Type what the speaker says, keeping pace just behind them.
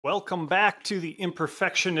Welcome back to the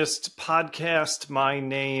Imperfectionist Podcast. My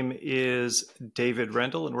name is David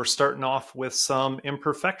Rendell, and we're starting off with some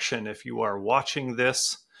imperfection. If you are watching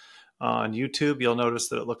this on YouTube, you'll notice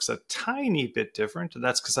that it looks a tiny bit different, and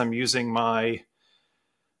that's because I'm using my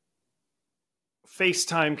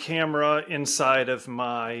FaceTime camera inside of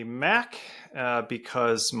my Mac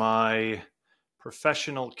because my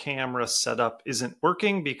professional camera setup isn't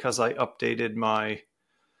working because I updated my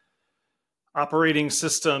operating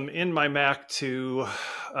system in my Mac to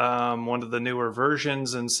one of the newer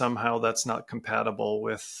versions, and somehow that's not compatible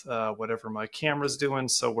with whatever my camera's doing.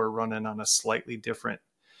 So we're running on a slightly different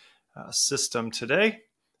system today.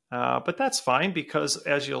 But that's fine because,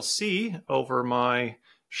 as you'll see over my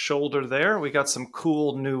shoulder there, we got some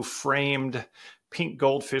cool new framed pink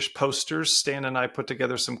goldfish posters. Stan and I put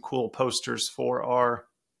together some cool posters for our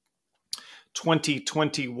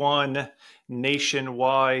 2021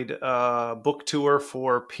 nationwide book tour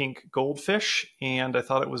for pink goldfish, and I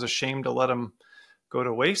thought it was a shame to let them go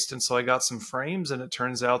to waste, and so I got some frames, and it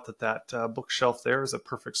turns out that that bookshelf there is a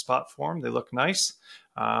perfect spot for them. They look nice,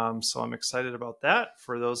 so I'm excited about that.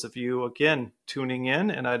 For those of you, again, tuning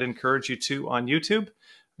in, and I'd encourage you to on YouTube,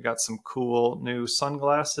 we got some cool new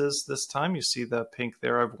sunglasses this time. You see the pink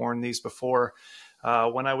there. I've worn these before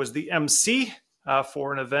when I was the MC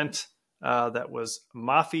for an event that was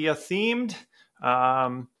mafia themed.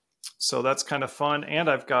 So that's kind of fun. And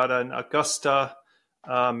I've got an Augusta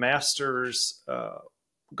Masters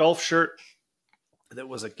golf shirt that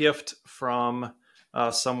was a gift from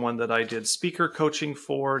someone that I did speaker coaching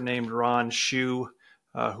for named Ron Shue,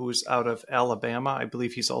 who's out of Alabama. I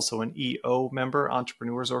believe he's also an EO member,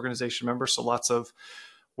 Entrepreneurs Organization member. So lots of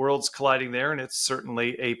worlds colliding there. And it's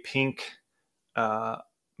certainly a pink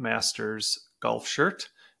Masters golf shirt.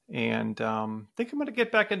 And I think I'm going to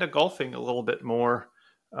get back into golfing a little bit more.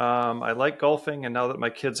 I like golfing, and now that my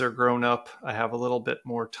kids are grown up, I have a little bit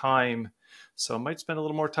more time. So I might spend a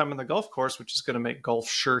little more time on the golf course, which is going to make golf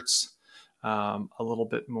shirts a little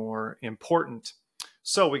bit more important.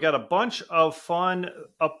 So we got a bunch of fun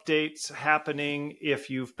updates happening. If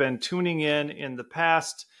you've been tuning in the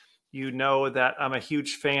past, you know that I'm a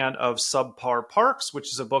huge fan of Subpar Parks,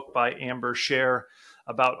 which is a book by Amber Scher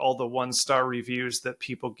about all the one-star reviews that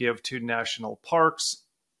people give to national parks.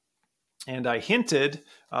 And I hinted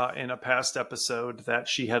in a past episode that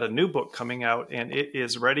she had a new book coming out, and it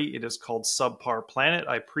is ready. It is called Subpar Planet.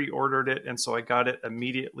 I pre-ordered it, and so I got it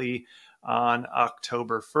immediately on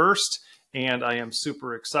October 1st, and I am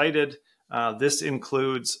super excited. This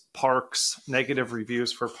includes parks, negative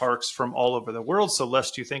reviews for parks from all over the world. So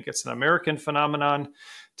lest you think it's an American phenomenon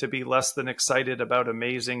to be less than excited about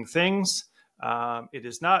amazing things, it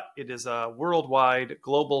is not. It is a worldwide,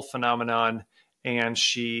 global phenomenon, and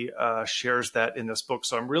she shares that in this book.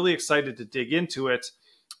 So I'm really excited to dig into it,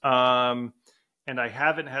 and I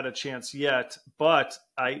haven't had a chance yet, but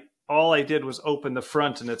all I did was open the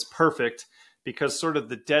front, and it's perfect because sort of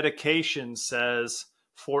the dedication says,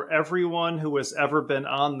 for everyone who has ever been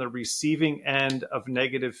on the receiving end of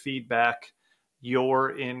negative feedback,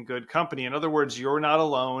 you're in good company. In other words, you're not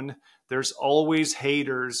alone. There's always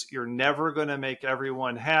haters. You're never going to make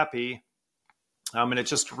everyone happy. And it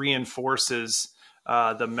just reinforces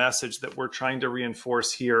the message that we're trying to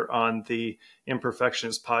reinforce here on the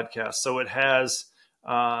Imperfectionist podcast. So it has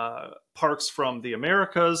parks from the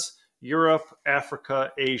Americas, Europe,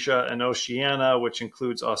 Africa, Asia, and Oceania, which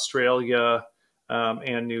includes Australia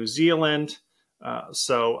and New Zealand.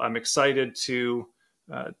 So I'm excited to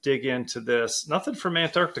dig into this. Nothing from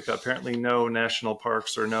Antarctica. Apparently no national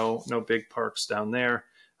parks or no big parks down there.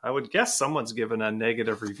 I would guess someone's given a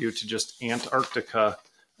negative review to just Antarctica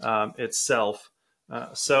itself.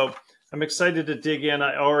 So I'm excited to dig in.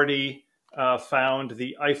 I already found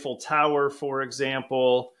the Eiffel Tower, for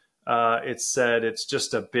example. It said it's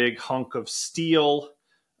just a big hunk of steel.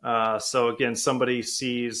 So again, somebody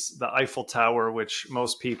sees the Eiffel Tower, which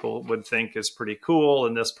most people would think is pretty cool,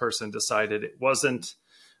 and this person decided it wasn't.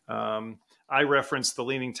 I reference the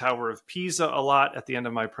Leaning Tower of Pisa a lot at the end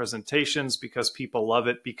of my presentations because people love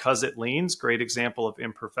it because it leans. Great example of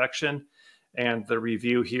imperfection. And the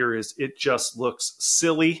review here is, it just looks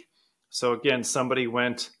silly. So again, somebody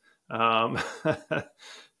went to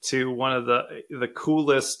one of the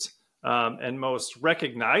coolest and most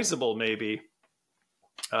recognizable, maybe,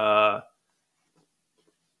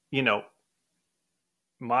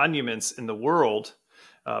 monuments in the world,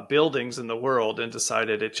 buildings in the world, and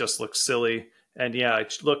decided it just looks silly. And yeah, I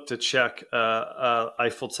looked to check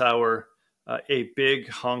Eiffel Tower, a big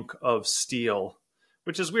hunk of steel,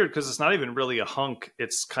 which is weird because it's not even really a hunk.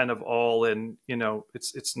 It's kind of all in,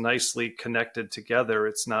 it's nicely connected together.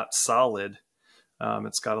 It's not solid.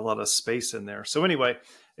 It's got a lot of space in there. So anyway,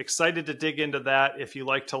 excited to dig into that. If you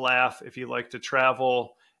like to laugh, if you like to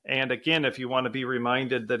travel, and again, if you want to be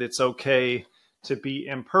reminded that it's okay to be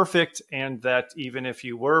imperfect, and that even if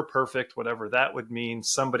you were perfect, whatever that would mean,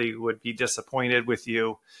 somebody would be disappointed with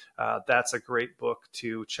you. That's a great book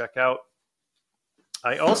to check out.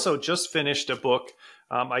 I also just finished a book.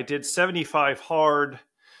 I did 75 Hard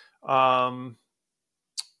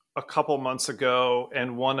a couple months ago,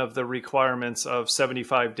 and one of the requirements of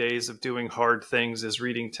 75 days of doing hard things is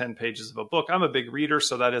reading 10 pages of a book. I'm a big reader,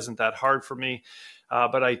 so that isn't that hard for me,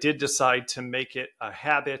 but I did decide to make it a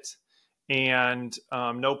habit, and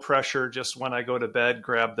no pressure, just when I go to bed,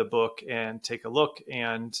 grab the book and take a look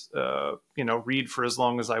and read for as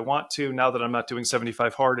long as I want to. Now that I'm not doing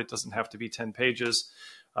 75 Hard, it doesn't have to be 10 pages.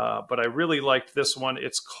 But I really liked this one.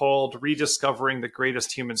 It's called Rediscovering the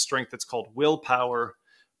Greatest Human Strength. It's called Willpower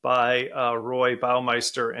by Roy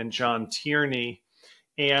Baumeister and John Tierney.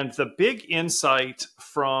 And the big insight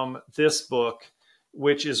from this book,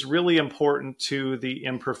 which is really important to the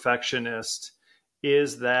imperfectionist,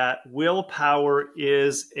 is that willpower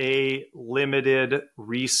is a limited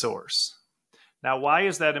resource. Now, why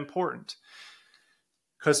is that important?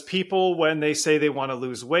 Because people, when they say they want to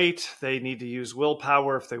lose weight, they need to use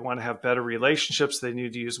willpower. If they want to have better relationships, they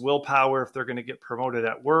need to use willpower. If they're going to get promoted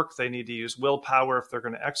at work, they need to use willpower. If they're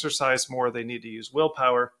going to exercise more, they need to use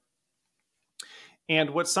willpower.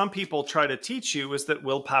 And what some people try to teach you is that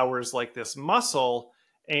willpower is like this muscle,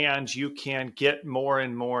 and you can get more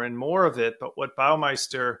and more and more of it. But what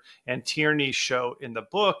Baumeister and Tierney show in the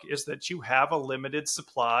book is that you have a limited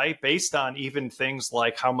supply based on even things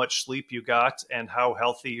like how much sleep you got and how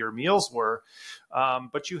healthy your meals were.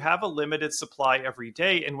 But you have a limited supply every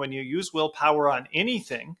day. And when you use willpower on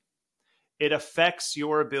anything, it affects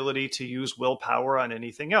your ability to use willpower on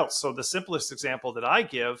anything else. So the simplest example that I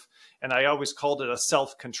give, and I always called it a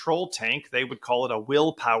self-control tank, they would call it a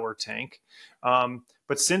willpower tank.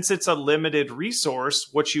 But since it's a limited resource,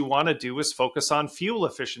 what you want to do is focus on fuel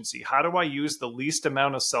efficiency. How do I use the least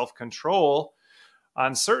amount of self-control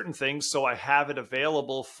on certain things so I have it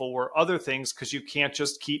available for other things? Because you can't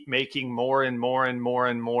just keep making more and more and more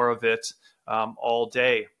and more of it all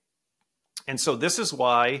day. And so this is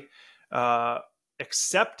why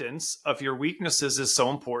acceptance of your weaknesses is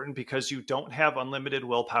so important, because you don't have unlimited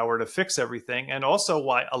willpower to fix everything. And also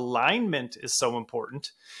why alignment is so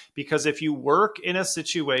important, because if you work in a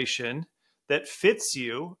situation that fits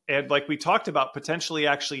you, and like we talked about, potentially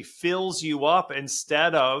actually fills you up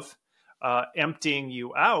instead of emptying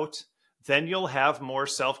you out, then you'll have more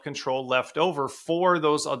self-control left over for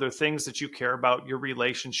those other things that you care about, your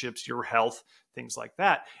relationships, your health, things like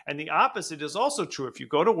that. And the opposite is also true. If you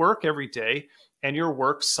go to work every day and your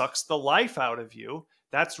work sucks the life out of you,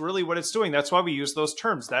 that's really what it's doing. That's why we use those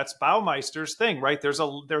terms. That's Baumeister's thing, right? There's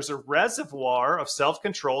a reservoir of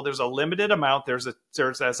self-control. There's a limited amount. There's,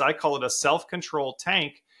 as I call it, a self-control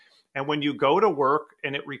tank. And when you go to work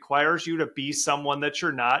and it requires you to be someone that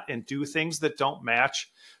you're not and do things that don't match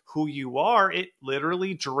who you are, it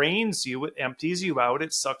literally drains you. It empties you out.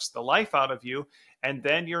 It sucks the life out of you. And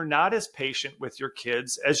then you're not as patient with your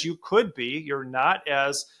kids as you could be. You're not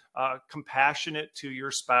as compassionate to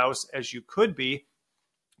your spouse as you could be.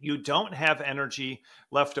 You don't have energy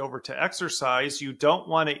left over to exercise. You don't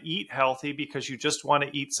want to eat healthy because you just want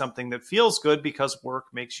to eat something that feels good because work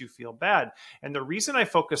makes you feel bad. And the reason I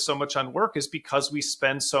focus so much on work is because we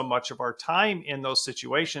spend so much of our time in those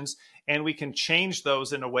situations, and we can change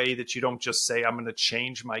those in a way that you don't just say, I'm going to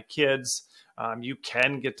change my kids. You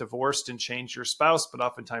can get divorced and change your spouse, but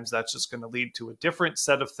oftentimes that's just going to lead to a different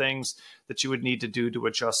set of things that you would need to do to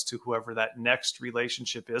adjust to whoever that next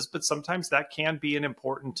relationship is. But sometimes that can be an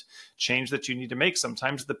important change that you need to make.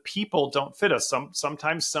 Sometimes the people don't fit us.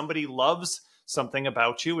 Sometimes somebody loves something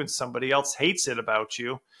about you and somebody else hates it about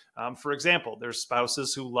you. For example, there's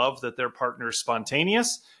spouses who love that their partner is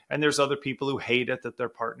spontaneous, and there's other people who hate it that their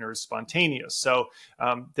partner is spontaneous. So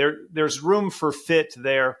there's room for fit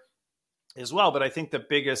there as well. But I think the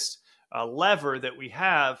biggest lever that we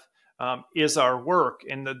have is our work.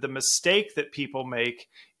 And the mistake that people make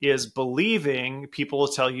is believing, people will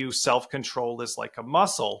tell you self-control is like a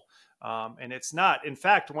muscle. And it's not. In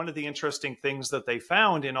fact, one of the interesting things that they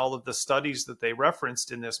found in all of the studies that they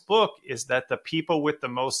referenced in this book is that the people with the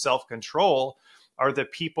most self-control are the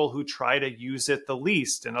people who try to use it the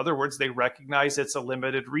least. In other words, they recognize it's a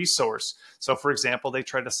limited resource. So for example, they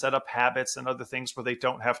try to set up habits and other things where they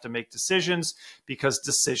don't have to make decisions, because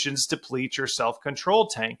decisions deplete your self-control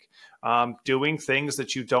tank. Doing things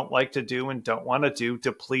that you don't like to do and don't want to do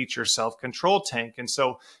deplete your self-control tank. And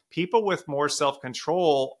so people with more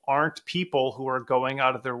self-control aren't people who are going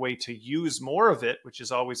out of their way to use more of it, which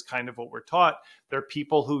is always kind of what we're taught. They're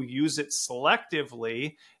people who use it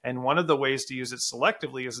selectively. And one of the ways to use it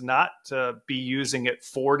selectively is not to be using it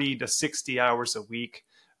 40 to 60 hours a week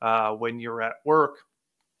when you're at work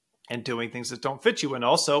and doing things that don't fit you. And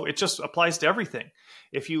also, it just applies to everything.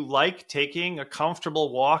 If you like taking a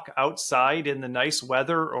comfortable walk outside in the nice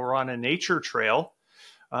weather or on a nature trail,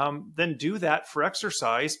 then do that for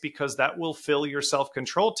exercise, because that will fill your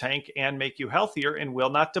self-control tank and make you healthier and will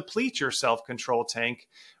not deplete your self-control tank.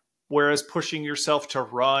 Whereas pushing yourself to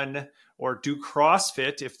run or do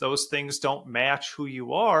CrossFit, if those things don't match who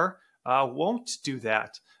you are, won't do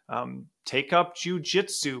that. Take up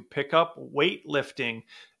jujitsu, pick up weightlifting.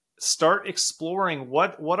 Start exploring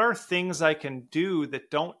what are things I can do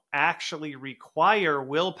that don't actually require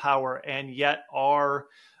willpower and yet are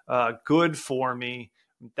good for me.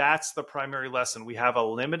 That's the primary lesson. We have a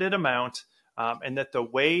limited amount, and that the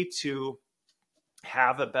way to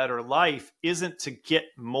have a better life isn't to get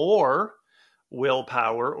more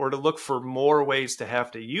willpower or to look for more ways to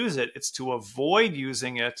have to use it. It's to avoid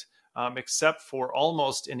using it, except for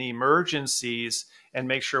almost in emergencies, and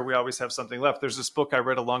make sure we always have something left. There's this book I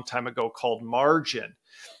read a long time ago called Margin,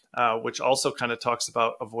 which also kind of talks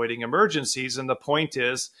about avoiding emergencies. And the point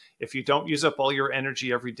is, if you don't use up all your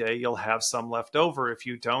energy every day, you'll have some left over. If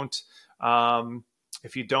you don't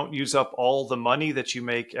use up all the money that you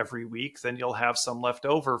make every week, then you'll have some left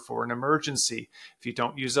over for an emergency. If you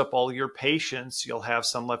don't use up all your patience, you'll have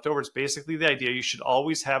some left over. It's basically the idea you should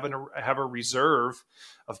always have a reserve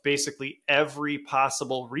of basically every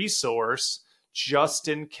possible resource, just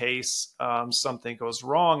in case something goes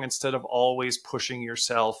wrong, instead of always pushing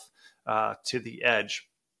yourself to the edge.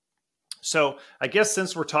 So I guess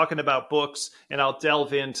since we're talking about books, and I'll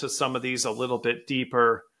delve into some of these a little bit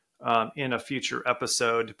deeper in a future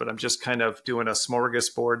episode, but I'm just kind of doing a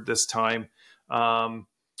smorgasbord this time.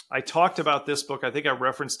 I talked about this book. I think I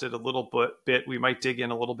referenced it a little bit. We might dig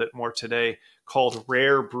in a little bit more today, called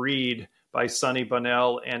Rare Breed by Sonny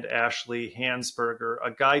Bunnell and Ashley Hansberger,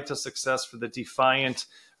 A Guide to Success for the Defiant,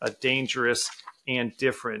 Dangerous, and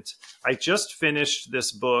Different. I just finished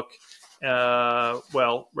this book,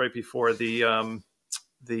 right before the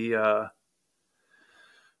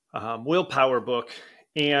Willpower book.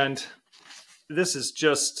 And this is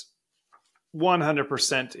just 100%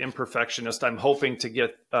 imperfectionist. I'm hoping to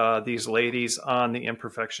get these ladies on the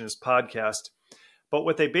Imperfectionist podcast. But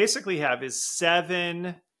what they basically have is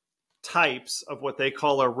 7 types of what they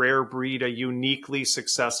call a rare breed, a uniquely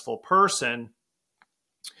successful person.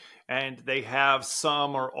 And they have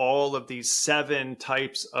some or all of these 7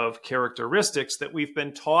 types of characteristics that we've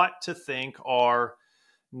been taught to think are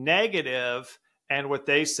negative. And what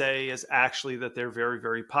they say is actually that they're very,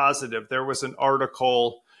 very positive. There was an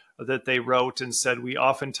article that they wrote and said, we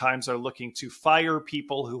oftentimes are looking to fire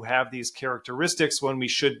people who have these characteristics when we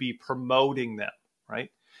should be promoting them, right?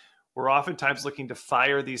 We're oftentimes looking to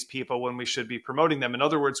fire these people when we should be promoting them. In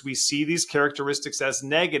other words, we see these characteristics as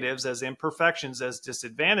negatives, as imperfections, as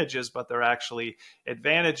disadvantages, but they're actually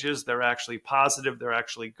advantages. They're actually positive. They're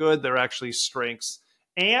actually good. They're actually strengths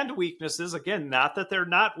and weaknesses. Again, not that they're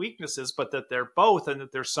not weaknesses, but that they're both, and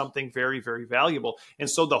that there's something very, very valuable. And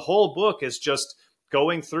so the whole book is just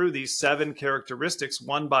going through these 7 characteristics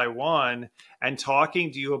one by one and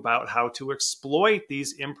talking to you about how to exploit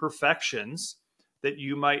these imperfections that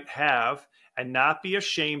you might have and not be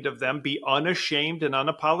ashamed of them, be unashamed and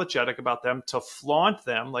unapologetic about them, to flaunt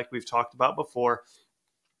them, like we've talked about before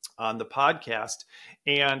on the podcast.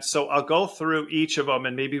 And so I'll go through each of them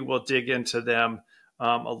and maybe we'll dig into them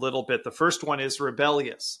a little bit. The first one is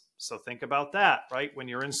rebellious. So think about that, right? When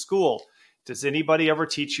you're in school, does anybody ever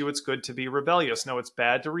teach you it's good to be rebellious? No, it's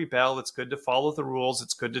bad to rebel. It's good to follow the rules.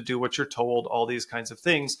 It's good to do what you're told, all these kinds of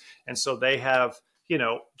things. And so they have,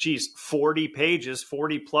 40 pages,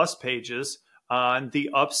 40 plus pages on the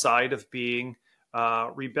upside of being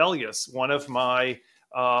rebellious. One of my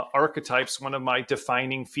archetypes, one of my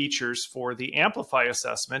defining features for the Amplify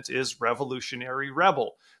assessment is revolutionary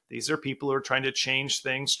rebel. These are people who are trying to change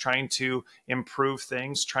things, trying to improve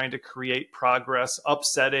things, trying to create progress,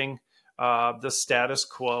 upsetting the status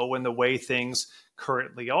quo and the way things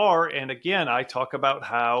currently are. And again, I talk about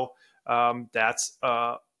how that's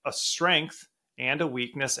a strength and a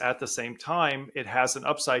weakness at the same time. It has an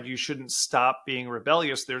upside. You shouldn't stop being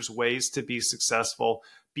rebellious. There's ways to be successful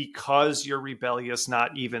because you're rebellious,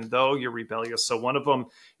 not even though you're rebellious. So one of them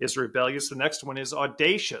is rebellious. The next one is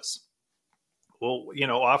audacious. Well,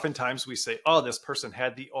 oftentimes we say, oh, this person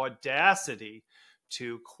had the audacity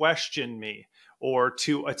to question me or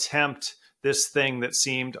to attempt this thing that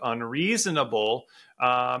seemed unreasonable.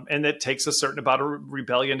 And it takes a certain amount of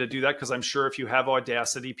rebellion to do that, because I'm sure if you have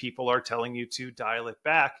audacity, people are telling you to dial it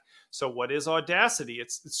back. So what is audacity?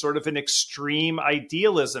 It's sort of an extreme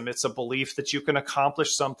idealism. It's a belief that you can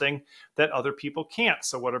accomplish something that other people can't.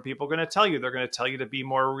 So what are people going to tell you? They're going to tell you to be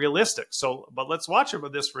more realistic. So, but let's watch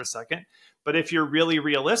about this for a second. But if you're really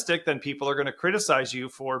realistic, then people are going to criticize you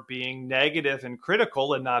for being negative and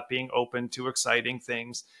critical and not being open to exciting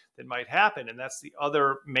things that might happen. And that's the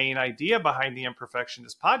other main idea behind the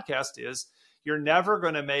Imperfectionist podcast is you're never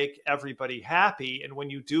going to make everybody happy. And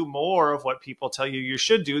when you do more of what people tell you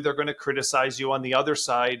should do, they're going to criticize you on the other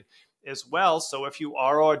side as well. So if you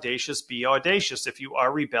are audacious, be audacious. If you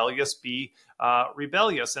are rebellious, be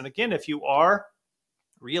rebellious. And again, if you are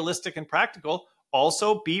realistic and practical,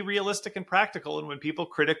 also be realistic and practical. And when people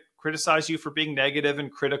criticize you for being negative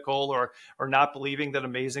and critical or not believing that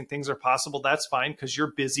amazing things are possible, that's fine, because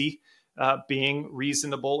you're busy being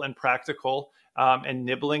reasonable and practical and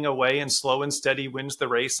nibbling away, and slow and steady wins the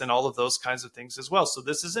race, and all of those kinds of things as well. So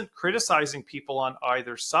this isn't criticizing people on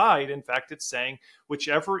either side. In fact, it's saying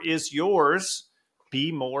whichever is yours,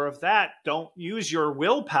 be more of that. Don't use your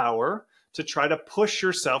willpower to try to push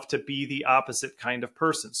yourself to be the opposite kind of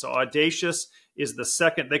person. So audacious is the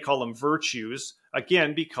second. They call them virtues.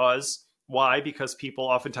 Again, because why? Because people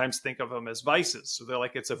oftentimes think of them as vices. So they're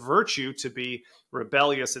like, it's a virtue to be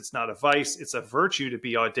rebellious. It's not a vice. It's a virtue to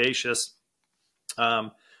be audacious,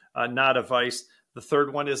 not a vice. The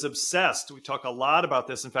third one is obsessed. We talk a lot about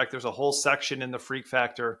this. In fact, there's a whole section in the Freak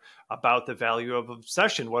Factor about the value of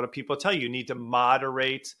obsession. What do people tell you? You need to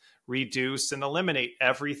moderate, reduce, and eliminate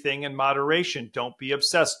everything in moderation. Don't be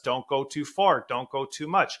obsessed. Don't go too far. Don't go too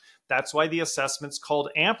much. That's why the assessment's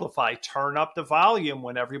called amplify. Turn up the volume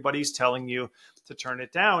when everybody's telling you to turn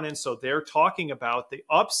it down. And so they're talking about the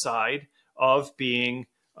upside of being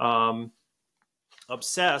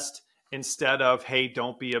obsessed instead of, hey,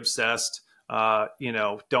 don't be obsessed.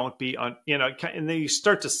 Don't be, and then you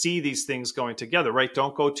start to see these things going together, right?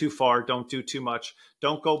 Don't go too far. Don't do too much.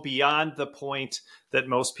 Don't go beyond the point that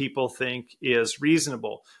most people think is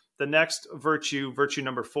reasonable. The next virtue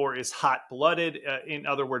number 4, is hot-blooded. In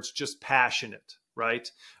other words, just passionate,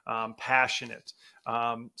 right? Passionate.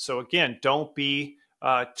 So again, don't be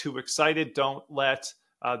too excited. Don't let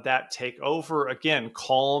that take over. Again,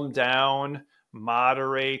 calm down,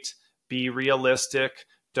 moderate, be realistic.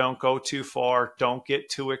 Don't go too far. Don't get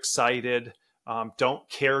too excited. Don't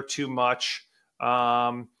care too much.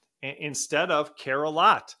 Instead of care a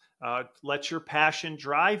lot. Let your passion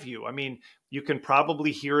drive you. I mean, you can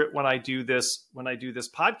probably hear it when I do this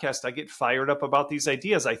podcast. I get fired up about these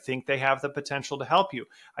ideas. I think they have the potential to help you.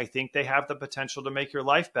 I think they have the potential to make your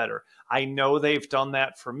life better. I know they've done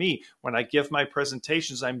that for me. When I give my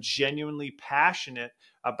presentations, I'm genuinely passionate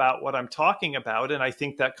about what I'm talking about. And I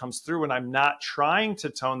think that comes through, and I'm not trying to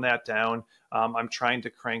tone that down. I'm trying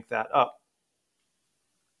to crank that up.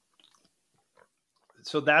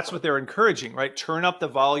 So that's what they're encouraging, right? Turn up the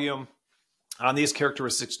volume on these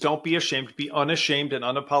characteristics. Don't be ashamed. Be unashamed and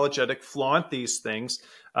unapologetic. Flaunt these things.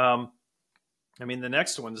 The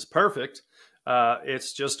next one is perfect.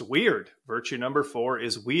 It's just weird. Virtue number 4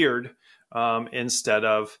 is weird instead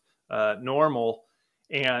of normal.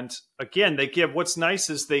 And again, what's nice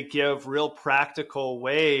is they give real practical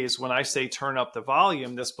ways. When I say turn up the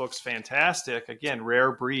volume, this book's fantastic. Again,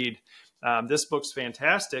 rare breed. This book's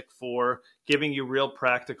fantastic for giving you real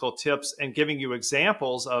practical tips and giving you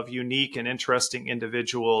examples of unique and interesting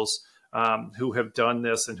individuals who have done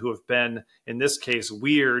this and who have been, in this case,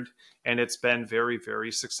 weird. And it's been very,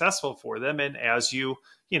 very successful for them. And as you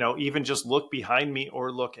even just look behind me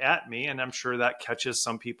or look at me, and I'm sure that catches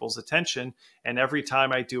some people's attention. And every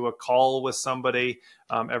time I do a call with somebody,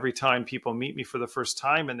 every time people meet me for the first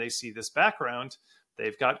time and they see this background,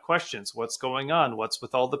 they've got questions. What's going on? What's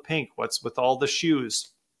with all the pink? What's with all the shoes?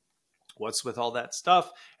 What's with all that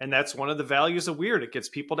stuff? And that's one of the values of weird. It gets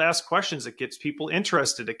people to ask questions. It gets people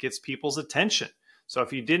interested. It gets people's attention. So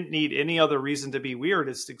if you didn't need any other reason to be weird,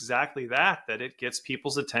 it's exactly that it gets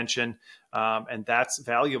people's attention. And that's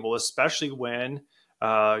valuable, especially when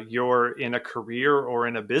you're in a career or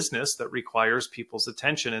in a business that requires people's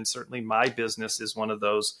attention. And certainly my business is one of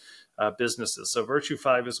those businesses. So virtue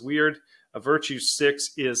 5 is weird. Virtue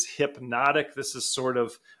 6 is hypnotic. This is sort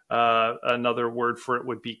of another word for it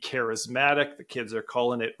would be charismatic. The kids are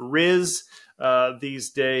calling it Riz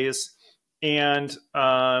these days. And,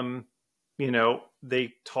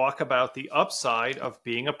 they talk about the upside of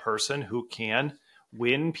being a person who can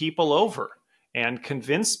win people over and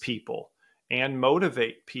convince people and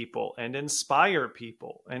motivate people and inspire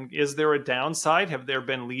people. And is there a downside? Have there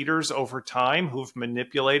been leaders over time who've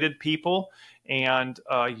manipulated people and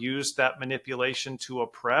used that manipulation to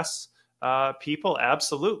oppress people?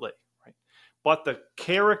 Absolutely. Right? But the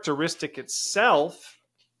characteristic itself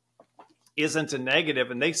isn't a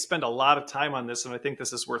negative, and they spend a lot of time on this, and I think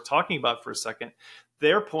this is worth talking about for a second.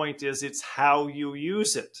 Their point is it's how you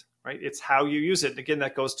use it, right? It's how you use it. And again,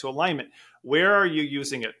 that goes to alignment. Where are you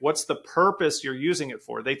using it? What's the purpose you're using it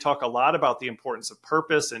for? They talk a lot about the importance of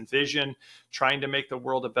purpose and vision, trying to make the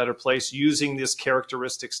world a better place, using these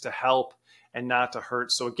characteristics to help and not to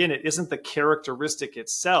hurt. So again, it isn't the characteristic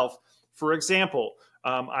itself. For example,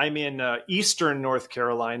 I'm in eastern North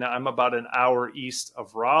Carolina. I'm about an hour east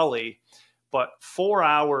of Raleigh, but 4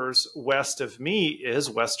 hours west of me is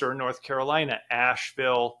western North Carolina,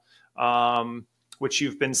 Asheville, which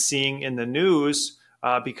you've been seeing in the news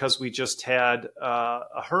because we just had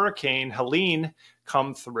a hurricane, Helene,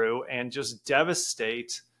 come through and just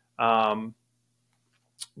devastate that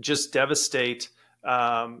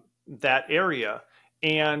area.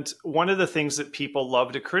 And one of the things that people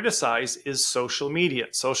love to criticize is social media.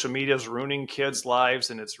 Social media is ruining kids' lives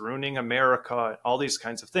and it's ruining America, all these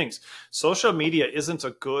kinds of things. Social media isn't a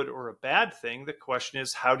good or a bad thing. The question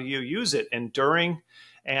is, how do you use it? And during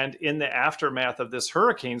and in the aftermath of this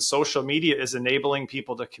hurricane, social media is enabling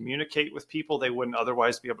people to communicate with people they wouldn't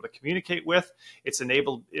otherwise be able to communicate with. It's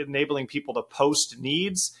enabling people to post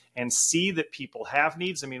needs and see that people have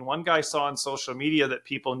needs. I mean, one guy saw on social media that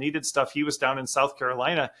people needed stuff. He was down in South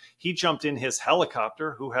Carolina. He jumped in his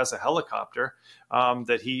helicopter, who has a helicopter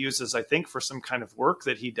that he uses, I think, for some kind of work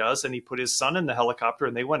that he does. And he put his son in the helicopter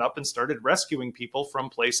and they went up and started rescuing people from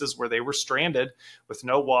places where they were stranded with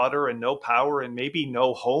no water and no power and maybe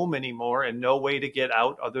no home anymore and no way to get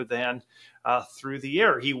out other than through the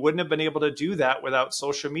air. He wouldn't have been able to do that without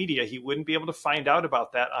social media. He wouldn't be able to find out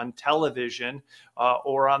about that on television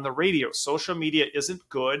or on the radio. Social media isn't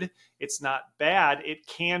good. It's not bad. It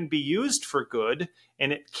can be used for good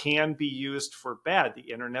and it can be used for bad.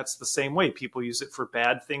 The internet's the same way. People use it for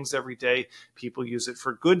bad things every day. People use it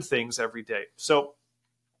for good things every day. So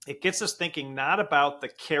it gets us thinking not about the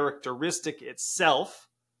characteristic itself.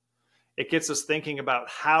 It gets us thinking about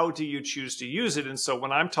how do you choose to use it. And so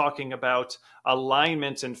when I'm talking about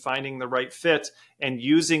alignment and finding the right fit and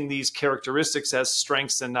using these characteristics as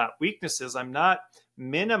strengths and not weaknesses, I'm not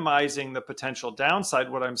minimizing the potential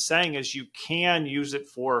downside. What I'm saying is you can use it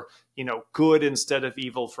for, good instead of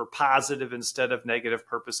evil, for positive instead of negative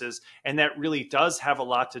purposes. And that really does have a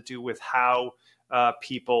lot to do with how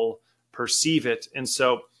people perceive it. And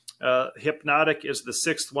so hypnotic is the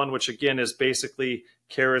sixth one, which again is basically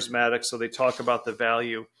charismatic. So they talk about the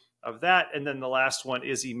value of that. And then the last one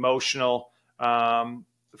is emotional.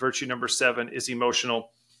 Virtue number 7 is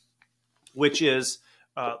emotional, which is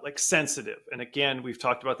like sensitive. And again, we've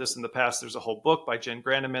talked about this in the past. There's a whole book by Jen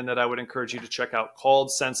Granneman that I would encourage you to check out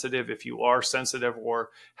called Sensitive if you are sensitive or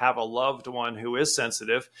have a loved one who is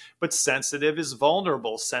sensitive. But sensitive is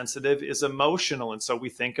vulnerable. Sensitive is emotional. And so we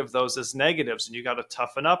think of those as negatives and you got to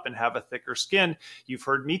toughen up and have a thicker skin. You've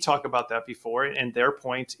heard me talk about that before. And their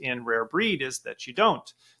point in Rare Breed is that you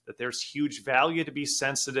don't. That there's huge value to be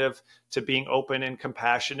sensitive, to being open and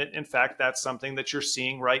compassionate. In fact, that's something that you're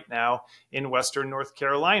seeing right now in Western North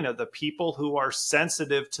Carolina. The people who are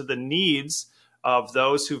sensitive to the needs of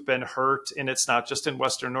those who've been hurt, and it's not just in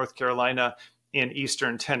Western North Carolina, in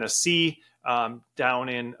Eastern Tennessee, down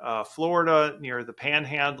in Florida near the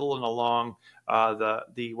Panhandle and along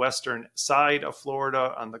the western side of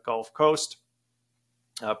Florida on the Gulf Coast.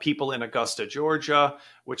 People in Augusta, Georgia,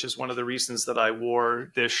 which is one of the reasons that I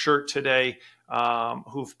wore this shirt today,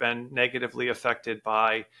 who've been negatively affected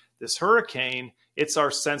by this hurricane. It's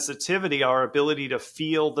our sensitivity, our ability to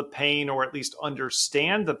feel the pain or at least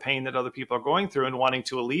understand the pain that other people are going through and wanting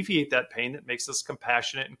to alleviate that pain that makes us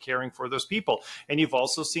compassionate and caring for those people. And you've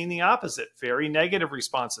also seen the opposite, very negative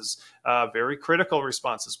responses, very critical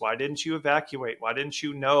responses. Why didn't you evacuate? Why didn't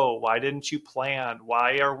you know? Why didn't you plan?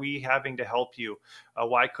 Why are we having to help you?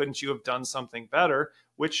 Why couldn't you have done something better?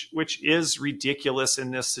 Which is ridiculous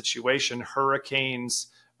in this situation. Hurricanes,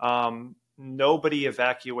 nobody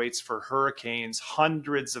evacuates for hurricanes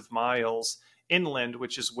hundreds of miles inland,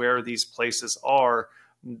 which is where these places are.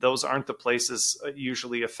 Those aren't the places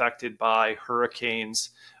usually affected by hurricanes.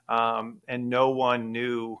 And no one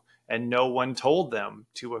knew and no one told them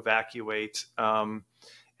to evacuate. And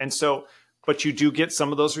so, but you do get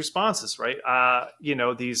some of those responses, right?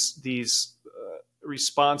 These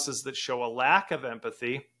responses that show a lack of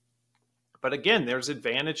empathy. But again, there's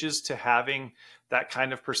advantages to having that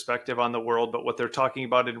kind of perspective on the world. But what they're talking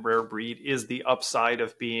about in Rare Breed is the upside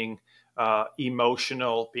of being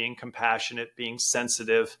emotional, being compassionate, being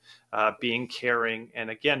sensitive, being caring. And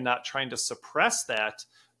again, not trying to suppress that,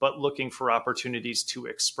 but looking for opportunities to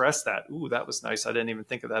express that. Ooh, that was nice. I didn't even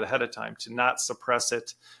think of that ahead of time, to not suppress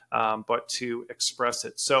it, but to express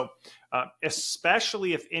it. So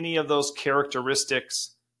especially if any of those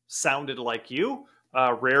characteristics sounded like you,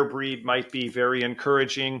 Rare Breed might be very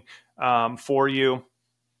encouraging for you.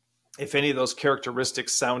 If any of those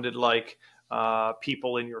characteristics sounded like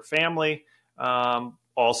people in your family,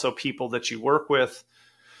 also people that you work with,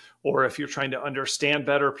 or if you're trying to understand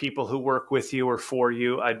better people who work with you or for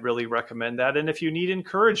you, I'd really recommend that. And if you need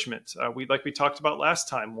encouragement, like we talked about last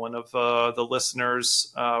time, one of the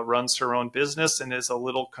listeners runs her own business and is a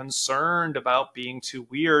little concerned about being too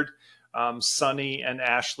weird. Sunny and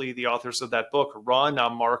Ashley, the authors of that book, run a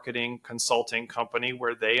marketing consulting company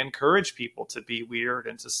where they encourage people to be weird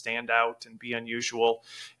and to stand out and be unusual.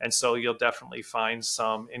 And so you'll definitely find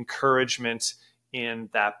some encouragement in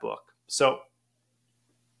that book. So,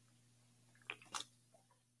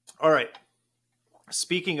 all right.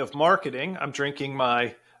 Speaking of marketing, I'm drinking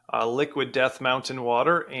my Liquid Death mountain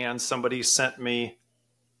water, and somebody sent me,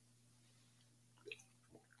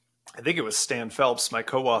 I think it was Stan Phelps, my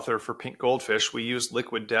co-author for Pink Goldfish. We used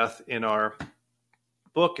Liquid Death in our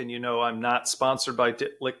book, and you know I'm not sponsored by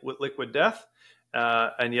Liquid Death,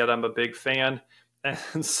 and yet I'm a big fan.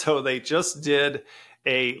 And so they just did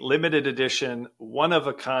a limited edition,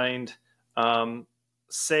 one-of-a-kind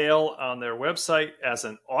sale on their website as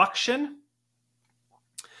an auction.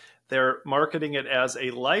 They're marketing it as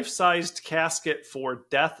a life-sized casket for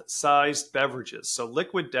death-sized beverages. So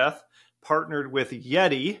Liquid Death partnered with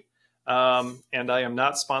Yeti, and I am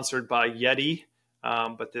not sponsored by Yeti,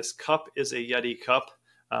 but this cup is a Yeti cup.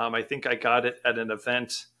 I think I got it at an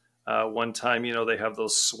event one time. You know, they have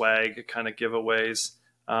those swag kind of giveaways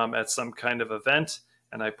at some kind of event,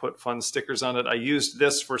 and I put fun stickers on it. I used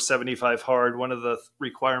this for 75 Hard. One of the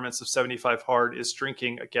requirements of 75 Hard is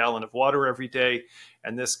drinking a gallon of water every day,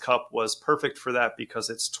 and this cup was perfect for that because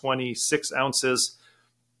it's 26 ounces,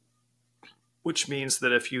 which means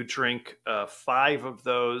that if you drink 5 of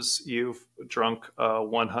those, you've drunk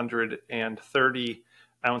 130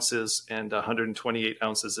 ounces, and 128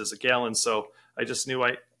 ounces is a gallon. So I just knew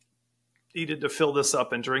I needed to fill this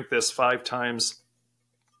up and drink this 5 times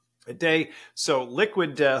a day. So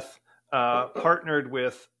Liquid Death partnered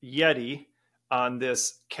with Yeti on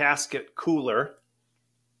this casket cooler.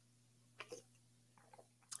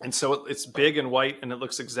 And so it's big and white, and it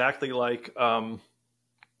looks exactly like, I'll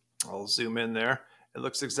zoom in there. It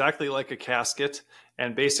looks exactly like a casket.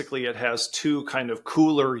 And basically it has 2 kind of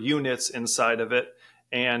cooler units inside of it,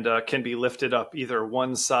 and can be lifted up either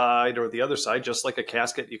one side or the other side, just like a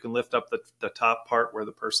casket. You can lift up the top part where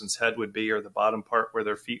the person's head would be, or the bottom part where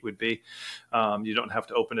their feet would be. You don't have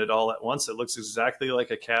to open it all at once. It looks exactly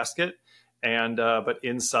like a casket, and but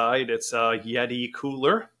inside it's a Yeti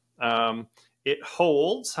cooler. It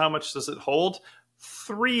holds, how much does it hold?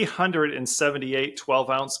 378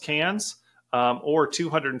 12-ounce cans, or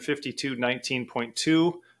 252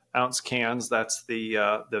 19.2 ounce cans. That's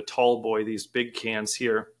the tall boy, these big cans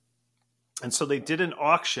here. And so they did an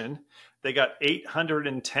auction. They got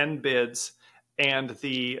 810 bids, and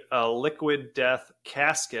the Liquid Death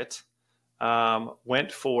casket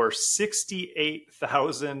went for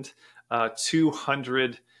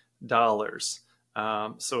 $68,200.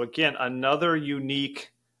 So again, another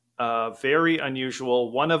unique, very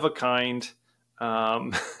unusual, one-of-a-kind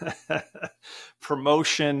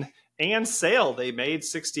promotion and sale. They made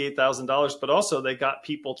 $68,000, but also they got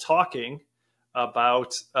people talking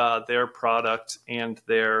about their product and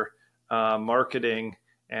their marketing,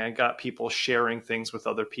 and got people sharing things with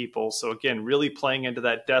other people. So again, really playing into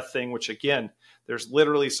that death thing, which again, there's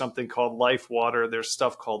literally something called Life Water. There's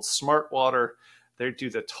stuff called Smart Water. They do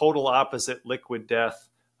the total opposite, Liquid Death.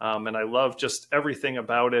 And I love just everything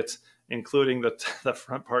about it, including the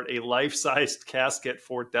front part, a life-sized casket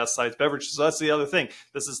for death-sized beverages. So that's the other thing.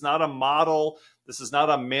 This is not a model. This is not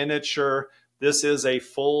a miniature. This is a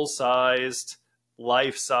full-sized,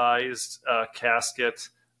 life-sized casket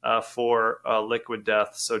for Liquid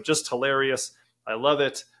Death. So just hilarious. I love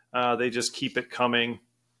it. They just keep it coming,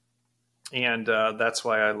 and that's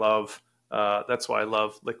why I love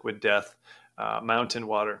Liquid Death mountain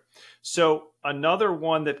water. So another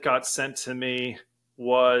one that got sent to me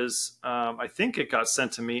was, I think it got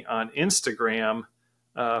sent to me on Instagram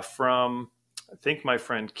from, I think, my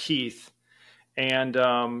friend Keith. And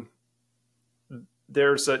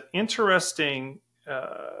there's an interesting,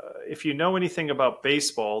 if you know anything about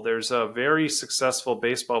baseball, there's a very successful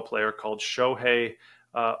baseball player called Shohei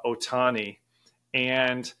Ohtani.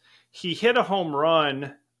 And he hit a home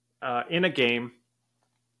run in a game.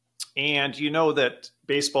 And you know that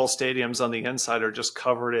baseball stadiums on the inside are just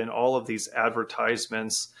covered in all of these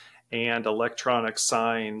advertisements and electronic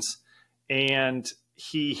signs. And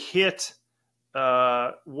he hit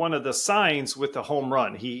one of the signs with a home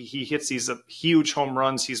run. He hits these huge home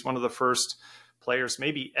runs. He's one of the first players,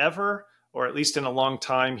 maybe ever, or at least in a long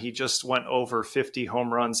time. He just went over 50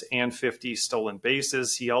 home runs and 50 stolen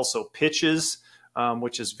bases. He also pitches,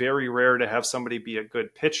 which is very rare to have somebody be a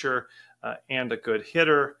good pitcher and a good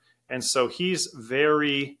hitter. And so he's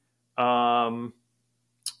very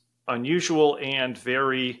unusual and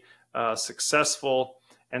very successful.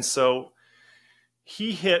 And so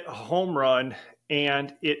he hit a home run,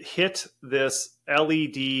 and it hit this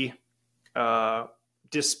LED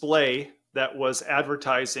display that was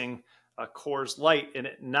advertising Coors Light, and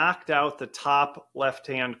it knocked out the top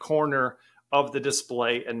left-hand corner of the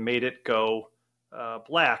display and made it go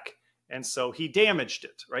black. And so he damaged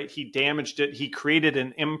it, right? He damaged it. He created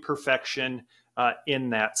an imperfection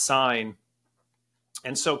in that sign.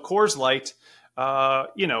 And so Coors Light,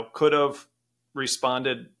 could have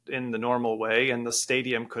responded in the normal way, and the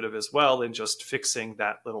stadium could have as well, in just fixing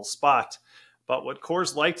that little spot. But what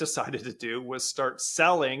Coors Light decided to do was start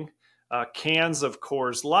selling cans of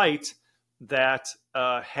Coors Light that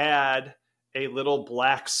had a little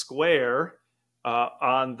black square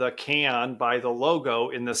on the can by the logo,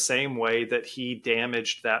 in the same way that he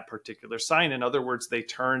damaged that particular sign. In other words, they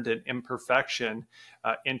turned an imperfection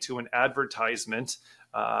into an advertisement.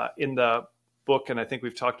 In the book, and I think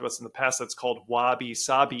we've talked about this in the past, that's called Wabi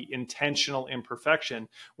Sabi, intentional imperfection.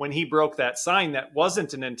 When he broke that sign, that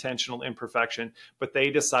wasn't an intentional imperfection, but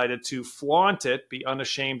they decided to flaunt it, be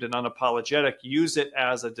unashamed and unapologetic, use it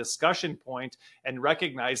as a discussion point, and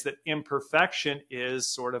recognize that imperfection is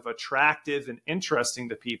sort of attractive and interesting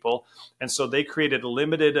to people. And so they created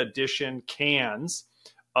limited edition cans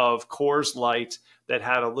of Coors Light that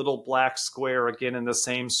had a little black square, again, in the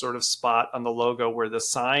same sort of spot on the logo where the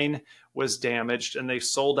sign was damaged, and they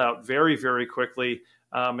sold out very, very quickly.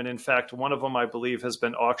 And in fact, one of them, I believe, has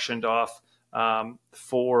been auctioned off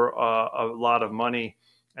for a lot of money.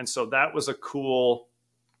 And so that was a cool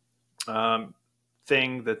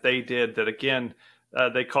thing that they did, that, again,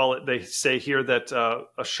 they say here that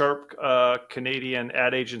a sharp Canadian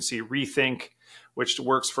ad agency, Rethink, which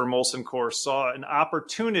works for Molson Coors, saw an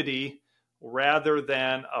opportunity rather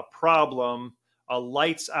than a problem. A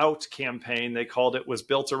lights out campaign, they called it, was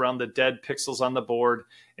built around the dead pixels on the board,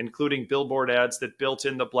 including billboard ads that built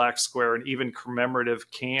in the black square, and even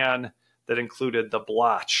commemorative can that included the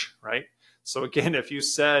blotch, right? So again, if you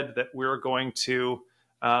said that we're going to,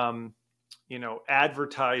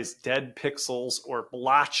 advertise dead pixels or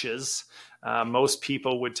blotches, most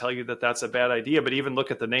people would tell you that that's a bad idea. But even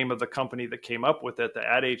look at the name of the company that came up with it, the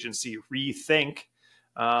ad agency Rethink,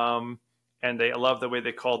 and I love the way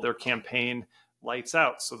they called their campaign Lights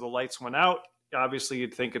Out. So the lights went out. Obviously,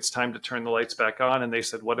 you'd think it's time to turn the lights back on. And they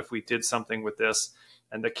said, what if we did something with this?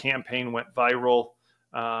 And the campaign went viral.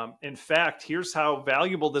 In fact, here's how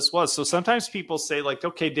valuable this was. So sometimes people say, like,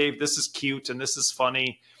 okay, Dave, this is cute and this is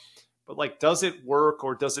funny, but like, does it work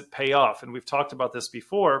or does it pay off? And we've talked about this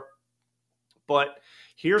before, but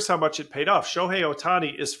here's how much it paid off. Shohei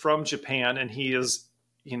Ohtani is from Japan, and he is,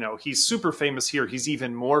 he's super famous here. He's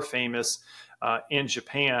even more famous in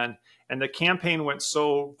Japan. And the campaign went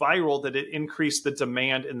so viral that it increased the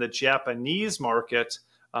demand in the Japanese market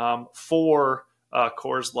for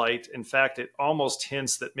Coors Light. In fact, it almost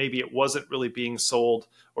hints that maybe it wasn't really being sold,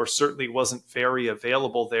 or certainly wasn't very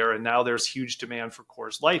available there. And now there's huge demand for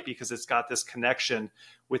Coors Light because it's got this connection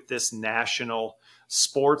with this national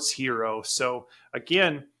sports hero. So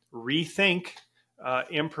again, rethink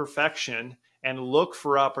imperfection and look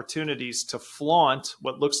for opportunities to flaunt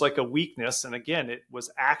what looks like a weakness. And again, it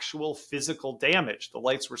was actual physical damage. The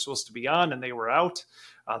lights were supposed to be on and they were out.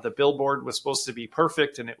 The billboard was supposed to be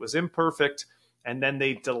perfect and it was imperfect. And then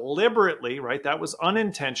they deliberately, right, that was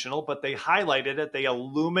unintentional, but they highlighted it. They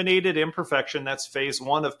illuminated imperfection. That's phase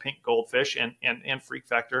one of Pink Goldfish and Freak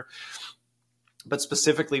Factor, but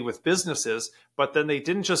specifically with businesses. But then they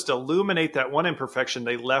didn't just illuminate that one imperfection.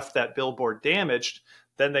 They left that billboard damaged.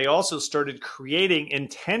 Then they also started creating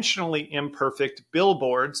intentionally imperfect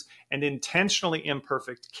billboards and intentionally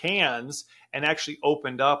imperfect cans, and actually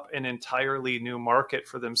opened up an entirely new market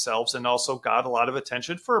for themselves, and also got a lot of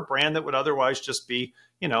attention for a brand that would otherwise just be,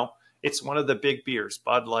 it's one of the big beers,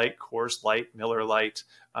 Bud Light, Coors Light, Miller Lite.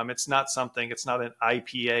 It's not an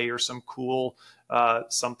IPA or some cool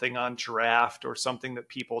something on draft or something that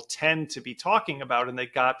people tend to be talking about. And they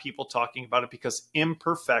got people talking about it because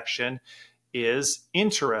imperfection is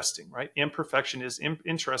interesting, right? Imperfection is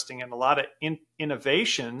interesting. And a lot of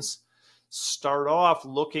innovations start off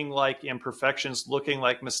looking like imperfections, looking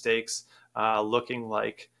like mistakes, looking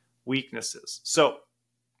like weaknesses. So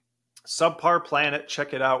Subpar Planet,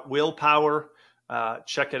 check it out. Willpower,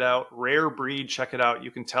 check it out. Rare Breed, check it out.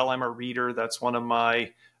 You can tell I'm a reader. That's one of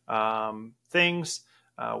my things.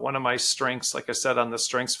 One of my strengths, like I said on the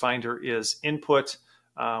Strengths Finder, is input.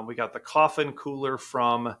 We got the Coffin cooler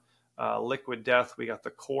from Liquid Death. We got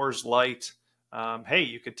the Coors Light. Hey,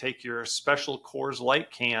 you could take your special Coors Light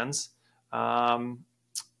cans from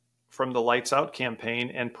the Lights Out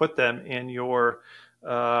campaign and put them in your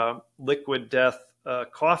Liquid Death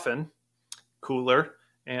coffin cooler,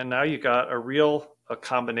 and now you got a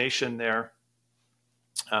combination there.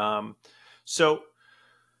 So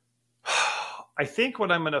I think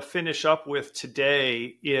what I'm going to finish up with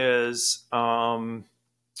today is talking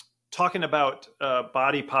about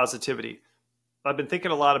body positivity. I've been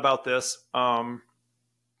thinking a lot about this. I've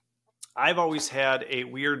always had a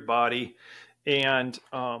weird body, and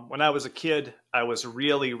when I was a kid, I was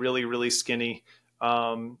really, really, really skinny,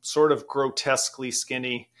 sort of grotesquely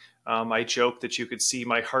skinny. I joke that you could see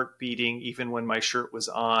my heart beating even when my shirt was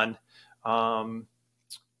on.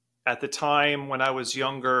 At the time when I was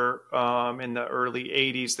younger, in the early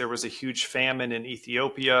 80s, there was a huge famine in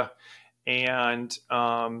Ethiopia. And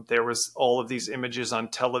there was all of these images on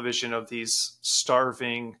television of these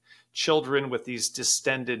starving children with these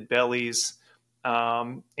distended bellies.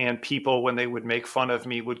 And people, when they would make fun of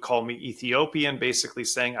me, would call me Ethiopian, basically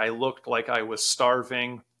saying I looked like I was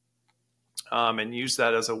starving, and use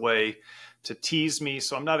that as a way to tease me.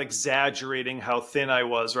 So I'm not exaggerating how thin I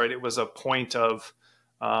was, right? It was a point of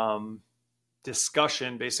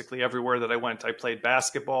discussion basically everywhere that I went. I played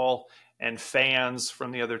basketball, and fans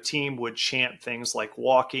from the other team would chant things like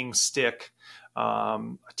walking stick. A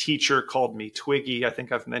teacher called me Twiggy. I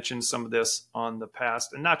think I've mentioned some of this on the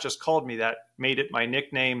past, and not just called me that, made it my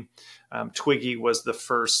nickname. Twiggy was the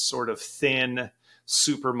first sort of thin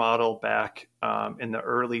supermodel back in the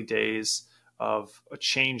early days of a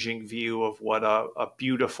changing view of what a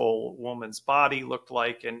beautiful woman's body looked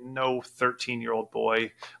like. And no 13-year-old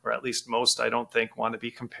boy, or at least most, I don't think, want to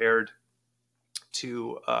be compared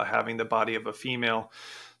to having the body of a female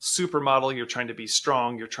supermodel. You're trying to be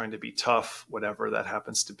strong, you're trying to be tough, whatever that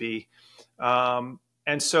happens to be. And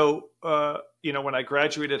so, when I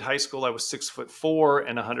graduated high school, I was 6'4"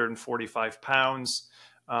 and 145 pounds.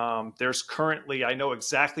 There's currently, I know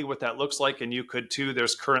exactly what that looks like, and you could too.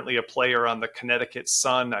 There's currently a player on the Connecticut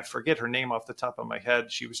Sun. I forget her name off the top of my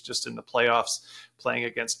head. She was just in the playoffs playing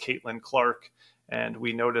against Caitlin Clark, and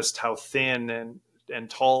we noticed how thin and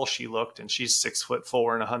tall she looked, and she's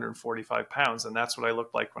 6'4" and 145 pounds. And that's what I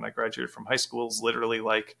looked like when I graduated from high school, is literally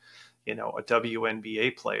like, a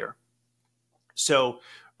WNBA player. So,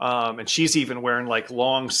 and she's even wearing like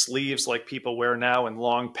long sleeves like people wear now, and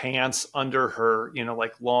long pants under her,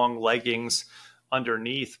 like long leggings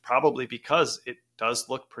underneath, probably because it does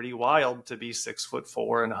look pretty wild to be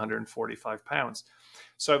 6'4" and 145 pounds.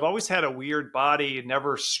 So I've always had a weird body,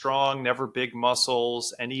 never strong, never big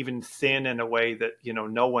muscles, and even thin in a way that,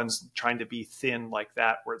 no one's trying to be thin like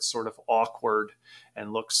that, where it's sort of awkward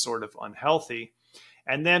and looks sort of unhealthy.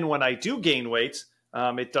 And then when I do gain weight,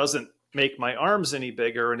 it doesn't make my arms any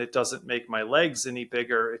bigger, and it doesn't make my legs any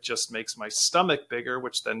bigger. It just makes my stomach bigger,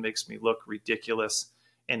 which then makes me look ridiculous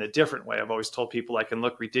in a different way. I've always told people I can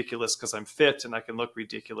look ridiculous because I'm fit, and I can look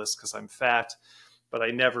ridiculous because I'm fat, but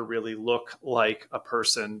I never really look like a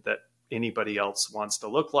person that anybody else wants to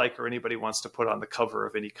look like, or anybody wants to put on the cover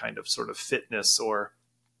of any kind of sort of fitness or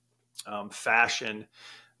fashion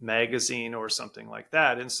magazine or something like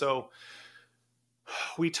that. And so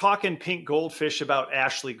we talk in Pink Goldfish about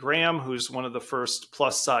Ashley Graham, who's one of the first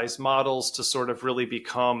plus size models to sort of really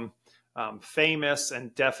become famous,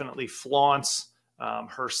 and definitely flaunts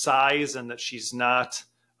her size, and that she's not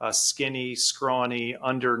a skinny, scrawny,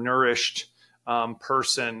 undernourished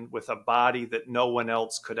person with a body that no one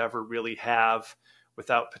else could ever really have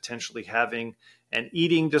without potentially having an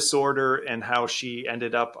eating disorder, and how she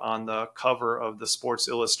ended up on the cover of the Sports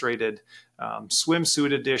Illustrated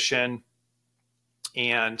swimsuit edition.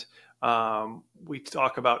 And we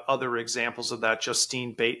talk about other examples of that.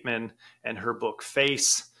 Justine Bateman and her book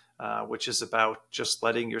Face, which is about just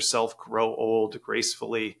letting yourself grow old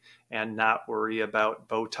gracefully and not worry about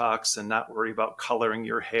Botox, and not worry about coloring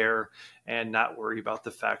your hair, and not worry about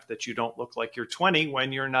the fact that you don't look like you're 20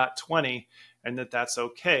 when you're not 20, and that that's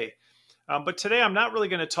okay. But today I'm not really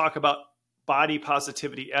going to talk about body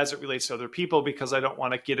positivity as it relates to other people, because I don't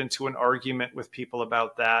want to get into an argument with people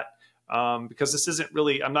about that. because this isn't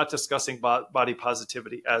really, I'm not discussing body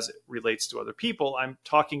positivity as it relates to other people. I'm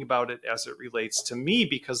talking about it as it relates to me,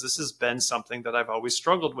 because this has been something that I've always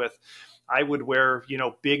struggled with. I would wear,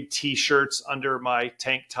 big t-shirts under my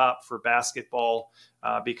tank top for basketball,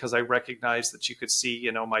 because I recognized that you could see,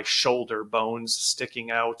 my shoulder bones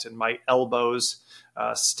sticking out and my elbows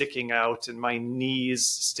sticking out and my knees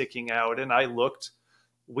sticking out. And I looked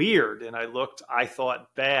weird, and I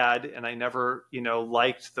thought bad, and I never,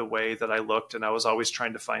 liked the way that I looked. And I was always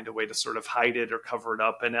trying to find a way to sort of hide it or cover it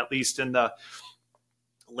up. And at least in the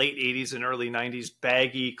late 80s and early 90s,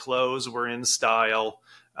 baggy clothes were in style.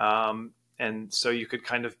 And so you could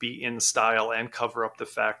kind of be in style and cover up the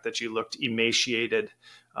fact that you looked emaciated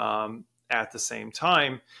at the same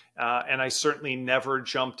time. And I certainly never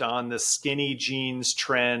jumped on the skinny jeans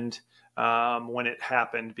trend when it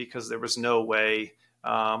happened, because there was no way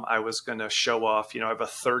I was going to show off. I have a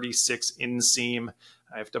 36 inseam.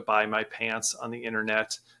 I have to buy my pants on the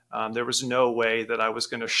internet. There was no way that I was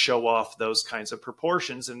going to show off those kinds of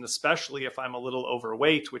proportions. And especially if I'm a little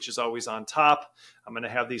overweight, which is always on top, I'm going to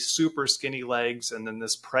have these super skinny legs and then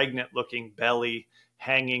this pregnant looking belly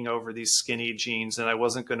hanging over these skinny jeans. And I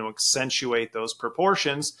wasn't going to accentuate those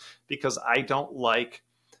proportions because I don't like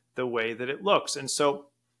the way that it looks. And so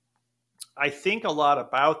I think a lot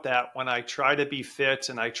about that when I try to be fit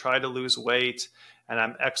and I try to lose weight and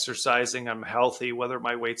I'm exercising, I'm healthy, whether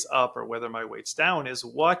my weight's up or whether my weight's down, is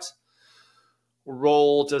what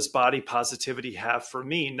role does body positivity have for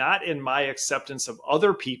me? Not in my acceptance of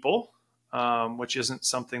other people, which isn't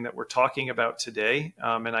something that we're talking about today.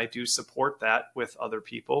 And I do support that with other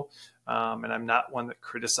people. And I'm not one that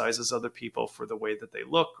criticizes other people for the way that they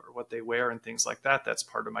look or what they wear and things like that. That's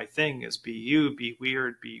part of my thing, is be you, be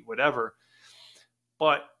weird, be whatever.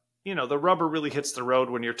 But the rubber really hits the road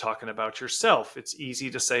when you're talking about yourself. It's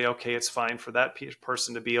easy to say, okay, it's fine for that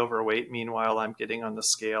person to be overweight. Meanwhile, I'm getting on the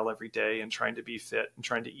scale every day and trying to be fit and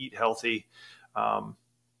trying to eat healthy.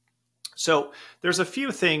 So there's a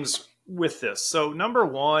few things with this. So number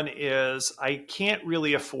one is I can't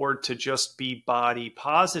really afford to just be body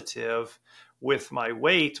positive with my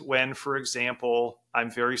weight when, for example,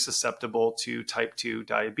 I'm very susceptible to type 2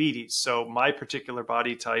 diabetes. So my particular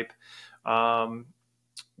body type,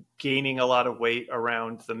 gaining a lot of weight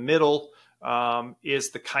around the middle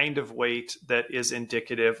is the kind of weight that is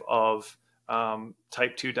indicative of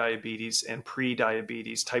type 2 diabetes and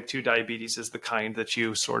pre-diabetes. Type 2 diabetes is the kind that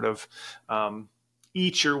you sort of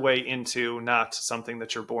eat your way into, not something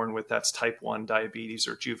that you're born with. That's type 1 diabetes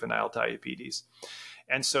or juvenile diabetes.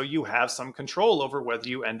 And so you have some control over whether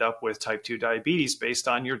you end up with type 2 diabetes based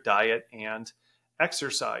on your diet and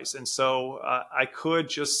exercise. And so I could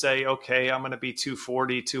just say, okay, I'm going to be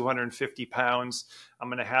 240, 250 pounds. I'm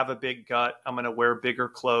going to have a big gut. I'm going to wear bigger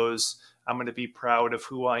clothes. I'm going to be proud of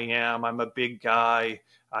who I am. I'm a big guy.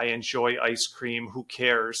 I enjoy ice cream. Who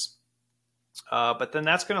cares? But then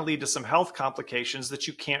that's going to lead to some health complications that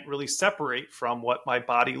you can't really separate from what my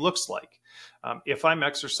body looks like. If I'm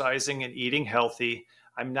exercising and eating healthy,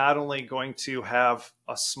 I'm not only going to have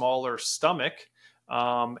a smaller stomach,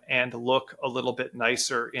 and look a little bit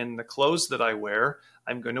nicer in the clothes that I wear,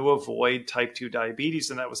 I'm going to avoid type 2 diabetes.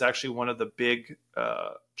 And that was actually one of the big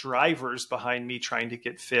drivers behind me trying to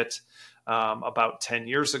get fit about 10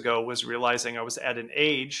 years ago, was realizing I was at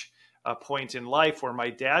a point in life where my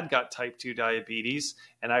dad got type 2 diabetes,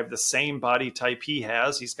 and I have the same body type he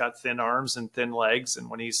has. He's got thin arms and thin legs. And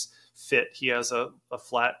when he's fit, he has a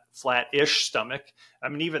flat-ish stomach. I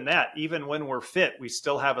mean, even when we're fit, we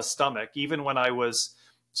still have a stomach. Even when I was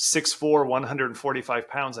 6'4", 145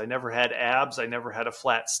 pounds, I never had abs. I never had a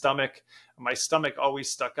flat stomach. My stomach always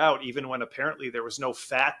stuck out, even when apparently there was no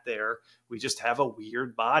fat there. We just have a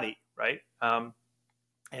weird body, right? And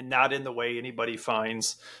not in the way anybody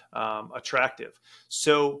finds attractive.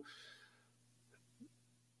 So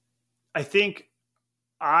I think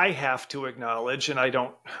I have to acknowledge, and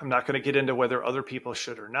I'm not going to get into whether other people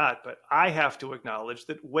should or not, but I have to acknowledge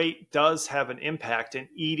that weight does have an impact, and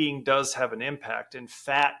eating does have an impact, and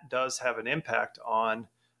fat does have an impact on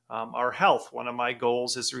our health. One of my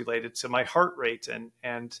goals is related to my heart rate.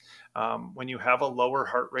 And when you have a lower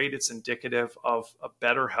heart rate, it's indicative of a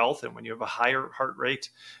better health. And when you have a higher heart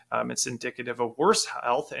rate, it's indicative of worse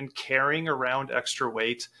health. And carrying around extra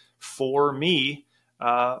weight for me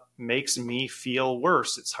makes me feel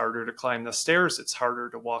worse. It's harder to climb the stairs. It's harder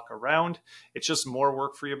to walk around. It's just more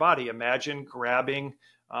work for your body. Imagine grabbing,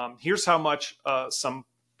 here's how much here's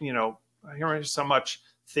how much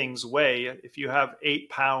things weigh. If you have 8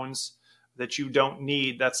 pounds that you don't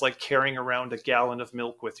need, that's like carrying around a gallon of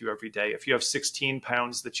milk with you every day. If you have 16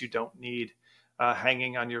 pounds that you don't need,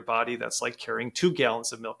 hanging on your body that's like carrying 2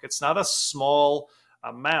 gallons of milk. It's not a small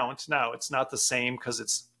amount. Now, it's not the same because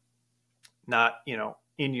it's not,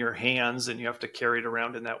 in your hands and you have to carry it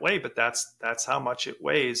around in that way, but that's how much it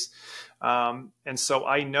weighs. And so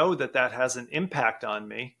I know that has an impact on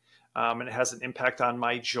me. And it has an impact on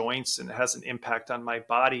my joints, and it has an impact on my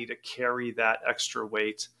body to carry that extra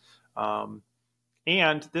weight.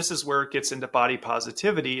 And this is where it gets into body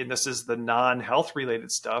positivity. And this is the non-health related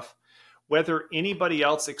stuff. Whether anybody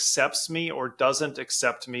else accepts me or doesn't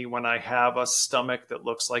accept me when I have a stomach that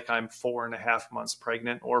looks like I'm 4.5 months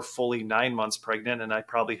pregnant or fully 9 months pregnant, and I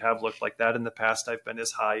probably have looked like that in the past. I've been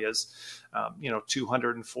as high as,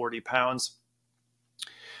 240 pounds.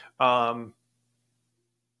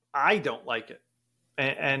 I don't like it.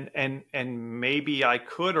 And maybe I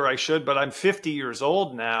could or I should, but I'm 50 years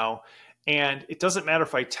old now. And it doesn't matter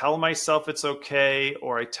if I tell myself it's okay,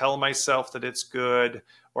 or I tell myself that it's good,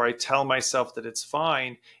 or I tell myself that it's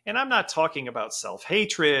fine. And I'm not talking about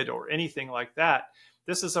self-hatred or anything like that.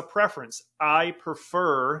 This is a preference. I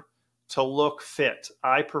prefer to look fit.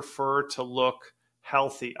 I prefer to look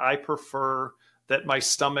healthy. I prefer that my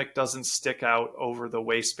stomach doesn't stick out over the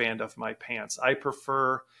waistband of my pants. I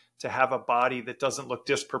prefer to have a body that doesn't look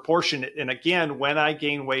disproportionate. And again, when I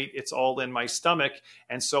gain weight, it's all in my stomach.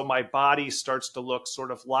 And so my body starts to look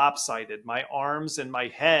sort of lopsided. My arms and my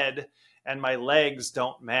head and my legs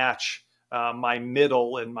don't match my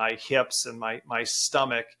middle and my hips and my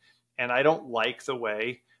stomach. And I don't like the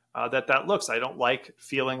way that looks. I don't like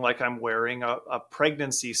feeling like I'm wearing a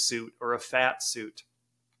pregnancy suit or a fat suit.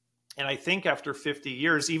 And I think after 50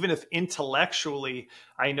 years, even if intellectually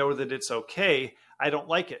I know that it's okay, I don't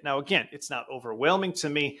like it. Now, again, it's not overwhelming to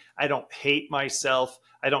me. I don't hate myself.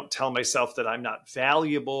 I don't tell myself that I'm not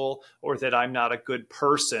valuable or that I'm not a good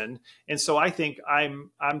person. And so I think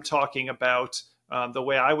I'm talking about the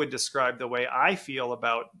way I would describe the way I feel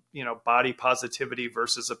about, body positivity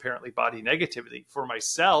versus apparently body negativity. For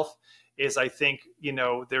myself is I think,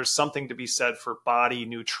 there's something to be said for body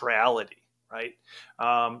neutrality. Right?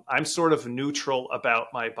 I'm sort of neutral about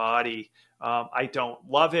my body. I don't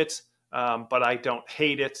love it, but I don't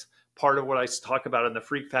hate it. Part of what I talk about in the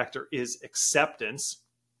Freak Factor is acceptance.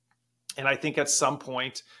 And I think at some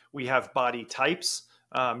point we have body types.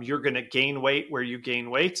 You're going to gain weight where you gain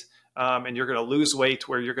weight, and you're going to lose weight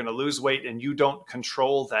where you're going to lose weight, and you don't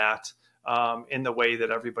control that in the way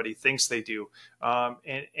that everybody thinks they do.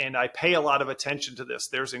 And I pay a lot of attention to this.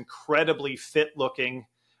 There's incredibly fit looking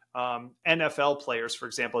NFL players, for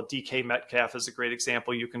example. DK Metcalf is a great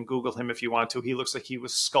example. You can Google him if you want to. He looks like he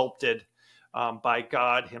was sculpted by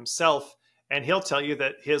God himself. And he'll tell you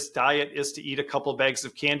that his diet is to eat a couple bags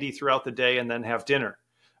of candy throughout the day and then have dinner.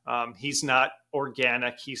 He's not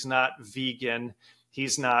organic. He's not vegan.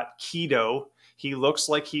 He's not keto. He looks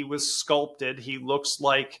like he was sculpted. He looks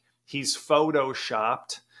like he's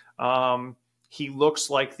photoshopped. He looks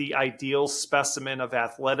like the ideal specimen of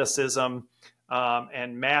athleticism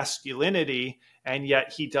and masculinity, and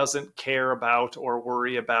yet he doesn't care about or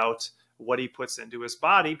worry about what he puts into his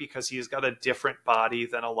body because he's got a different body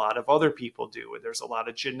than a lot of other people do. And there's a lot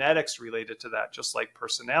of genetics related to that, just like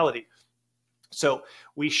personality. So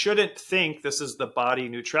we shouldn't think, this is the body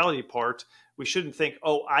neutrality part, we shouldn't think,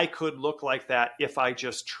 oh, I could look like that if I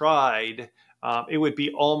just tried. It would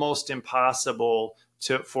be almost impossible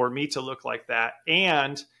for me to look like that.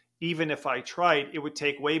 And even if I tried, it would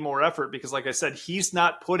take way more effort because, like I said, he's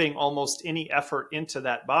not putting almost any effort into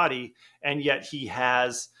that body, and yet he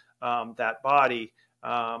has that body.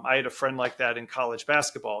 I had a friend like that in college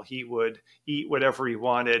basketball. He would eat whatever he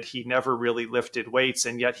wanted. He never really lifted weights,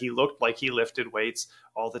 and yet he looked like he lifted weights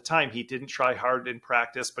all the time. He didn't try hard in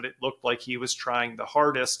practice, but it looked like he was trying the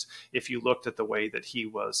hardest if you looked at the way that he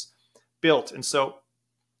was built. And so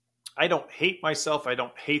I don't hate myself. I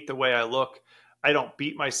don't hate the way I look. I don't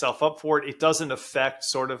beat myself up for it. It doesn't affect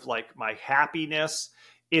sort of like my happiness.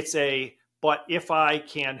 But if I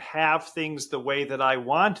can have things the way that I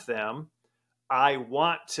want them, I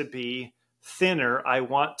want to be thinner. I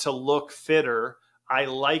want to look fitter. I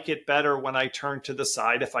like it better when I turn to the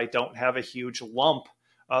side if I don't have a huge lump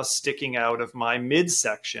sticking out of my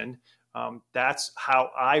midsection. That's how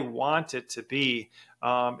I want it to be.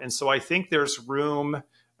 And so I think there's room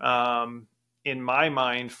in my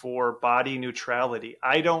mind for body neutrality.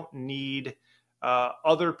 I don't need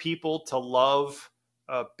other people to love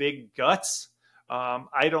big guts.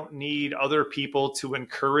 I don't need other people to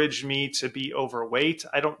encourage me to be overweight.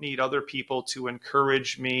 I don't need other people to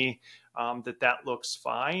encourage me that looks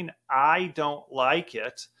fine. I don't like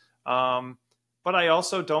it. But I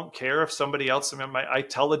also don't care if somebody else, I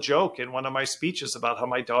tell a joke in one of my speeches about how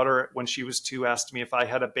my daughter, when she was 2, asked me if I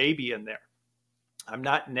had a baby in there. I'm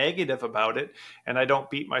not negative about it, and I don't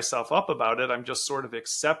beat myself up about it. I'm just sort of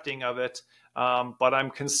accepting of it. But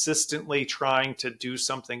I'm consistently trying to do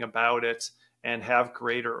something about it and have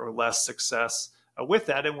greater or less success with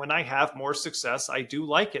that. And when I have more success, I do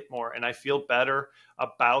like it more and I feel better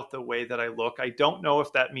about the way that I look. I don't know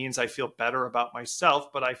if that means I feel better about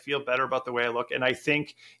myself, but I feel better about the way I look. And I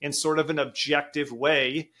think in sort of an objective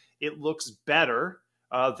way, it looks better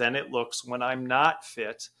than it looks when I'm not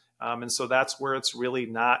fit. And so that's where it's really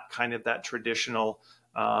not kind of that traditional,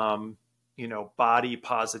 body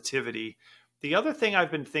positivity. The other thing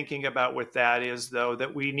I've been thinking about with that is, though,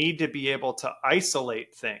 that we need to be able to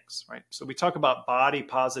isolate things, right? So we talk about body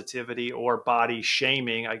positivity or body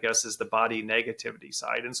shaming, I guess, is the body negativity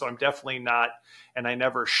side. And so I'm definitely not, and I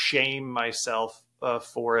never shame myself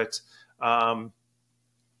for it. But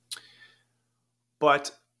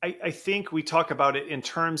I think we talk about it in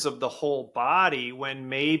terms of the whole body when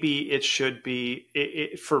maybe it should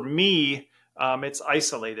be, for me, it's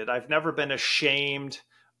isolated. I've never been ashamed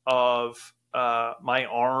of my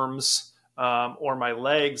arms or my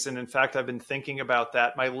legs. And in fact, I've been thinking about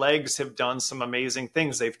that. My legs have done some amazing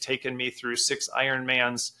things. They've taken me through 6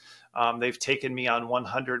 Ironmans. They've taken me on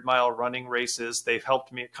 100-mile running races. They've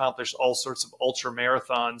helped me accomplish all sorts of ultra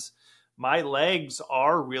marathons. My legs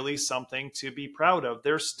are really something to be proud of.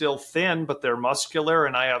 They're still thin, but they're muscular,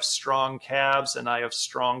 and I have strong calves, and I have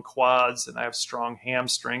strong quads, and I have strong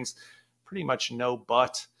hamstrings, pretty much no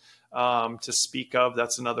butt to speak of.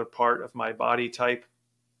 That's another part of my body type.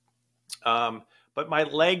 But my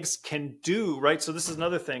legs can do, right? So this is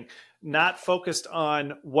another thing, not focused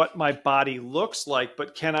on what my body looks like,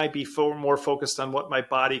 but can I be more focused on what my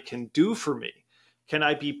body can do for me? Can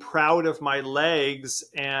I be proud of my legs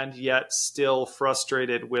and yet still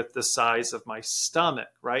frustrated with the size of my stomach,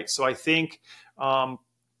 right? So I think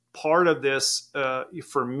part of this,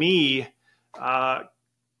 for me,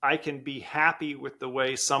 I can be happy with the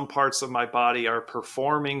way some parts of my body are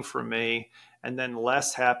performing for me, and then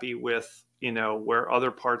less happy with, where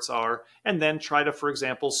other parts are, and then try to, for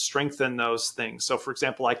example, strengthen those things. So for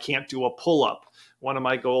example, I can't do a pull-up. One of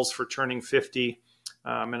my goals for turning 50,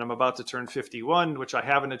 and I'm about to turn 51, which I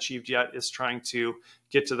haven't achieved yet, is trying to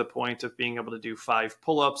get to the point of being able to do 5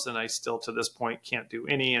 pull-ups. And I still, to this point, can't do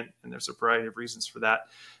any. And there's a variety of reasons for that.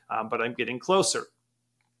 But I'm getting closer.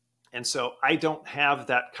 And so I don't have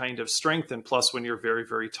that kind of strength. And plus, when you're very,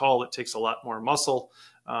 very tall, it takes a lot more muscle.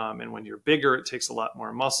 And when you're bigger, it takes a lot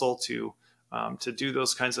more muscle to do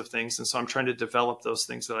those kinds of things. And so I'm trying to develop those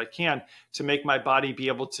things that I can to make my body be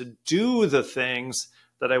able to do the things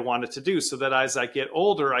that I wanted to do, so that as I get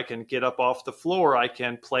older, I can get up off the floor. I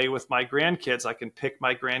can play with my grandkids. I can pick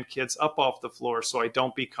my grandkids up off the floor, so I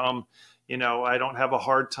don't become, I don't have a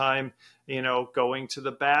hard time, going to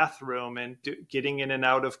the bathroom and getting in and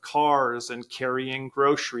out of cars and carrying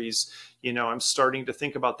groceries. I'm starting to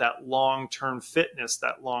think about that long-term fitness,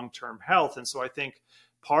 that long-term health. And so I think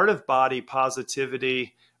part of body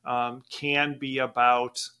positivity can be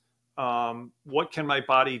about what can my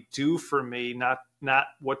body do for me, not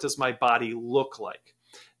what does my body look like.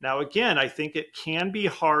 Now, again, I think it can be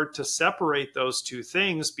hard to separate those two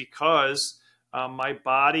things because my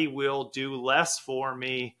body will do less for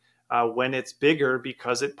me when it's bigger,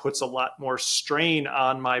 because it puts a lot more strain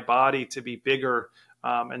on my body to be bigger.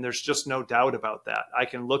 And there's just no doubt about that. I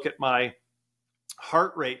can look at my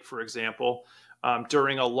heart rate, for example,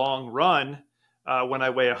 during a long run when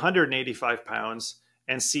I weigh 185 pounds,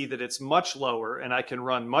 and see that it's much lower, and I can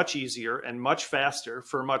run much easier and much faster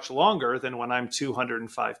for much longer than when I'm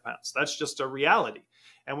 205 pounds. That's just a reality.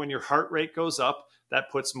 And when your heart rate goes up, that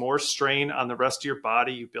puts more strain on the rest of your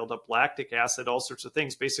body. You build up lactic acid, all sorts of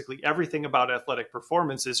things. Basically, everything about athletic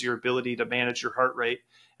performance is your ability to manage your heart rate.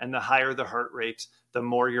 And the higher the heart rate, the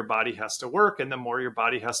more your body has to work. And the more your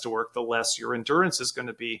body has to work, the less your endurance is going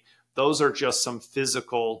to be. Those are just some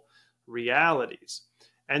physical realities.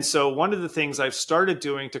 And so one of the things I've started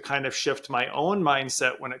doing to kind of shift my own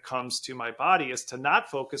mindset when it comes to my body is to not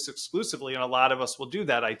focus exclusively, and a lot of us will do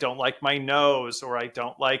that. I don't like my nose, or I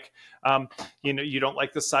don't like, you don't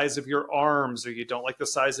like the size of your arms, or you don't like the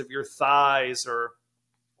size of your thighs, or,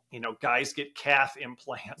 guys get calf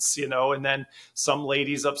implants, and then some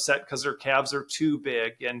ladies upset because their calves are too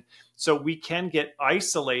big. And so we can get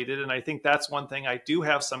isolated. And I think that's one thing I do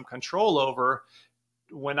have some control over.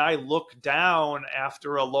 When I look down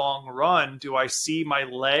after a long run, do I see my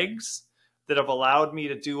legs that have allowed me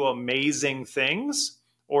to do amazing things?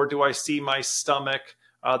 Or do I see my stomach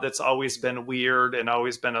that's always been weird and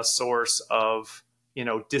always been a source of,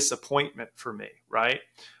 disappointment for me, right?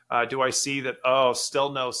 Do I see that,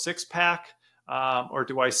 still no 6-pack, Or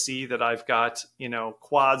do I see that I've got,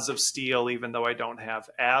 quads of steel, even though I don't have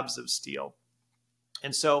abs of steel?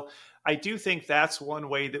 And so I do think that's one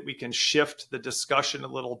way that we can shift the discussion a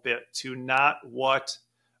little bit to not what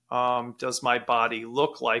does my body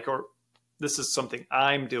look like, or this is something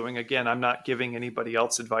I'm doing. Again, I'm not giving anybody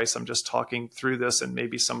else advice. I'm just talking through this, and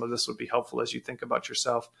maybe some of this would be helpful as you think about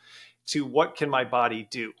yourself, to what can my body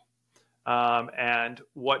do? And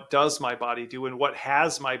what does my body do, and what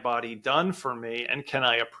has my body done for me? And can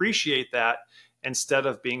I appreciate that instead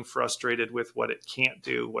of being frustrated with what it can't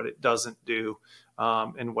do, what it doesn't do,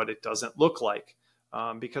 and what it doesn't look like?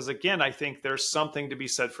 Because again, I think there's something to be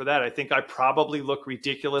said for that. I think I probably look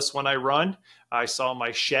ridiculous when I run. I saw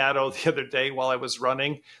my shadow the other day while I was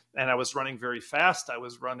running, and I was running very fast. I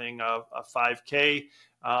was running a 5K,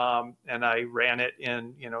 and I ran it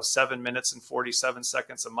in 7 minutes and 47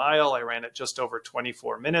 seconds a mile. I ran it just over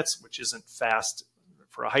 24 minutes, which isn't fast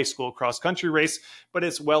for a high school cross country race, but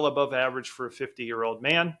it's well above average for a 50-year-old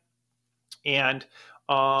man. And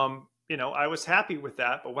I was happy with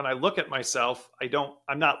that. But when I look at myself,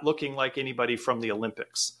 I'm not looking like anybody from the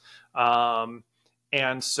Olympics.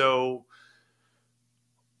 And so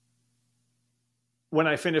when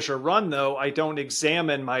I finish a run, though, I don't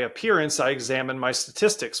examine my appearance. I examine my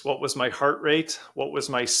statistics. What was my heart rate? What was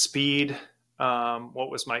my speed? What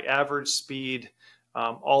was my average speed?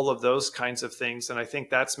 All of those kinds of things. And I think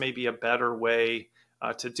that's maybe a better way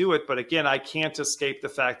to do it. But again, I can't escape the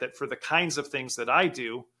fact that for the kinds of things that I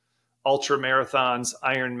do, ultra marathons,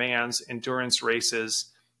 Ironmans, endurance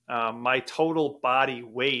races, my total body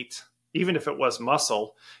weight, even if it was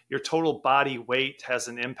muscle, your total body weight has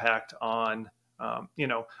an impact on,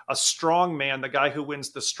 a strong man. The guy who wins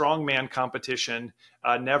the strongman competition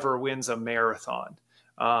never wins a marathon.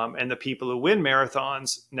 And the people who win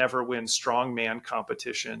marathons never win strongman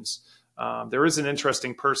competitions. There is an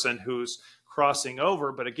interesting person who's crossing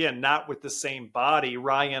over, but again, not with the same body.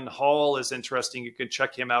 Ryan Hall is interesting. You can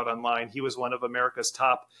check him out online. He was one of America's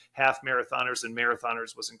top half marathoners and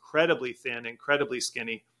marathoners, was incredibly thin, incredibly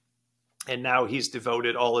skinny. And now he's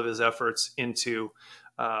devoted all of his efforts into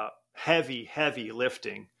heavy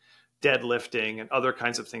lifting, deadlifting, and other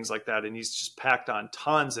kinds of things like that. And he's just packed on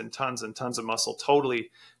tons and tons and tons of muscle,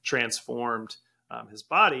 totally transformed his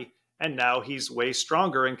body. And now he's way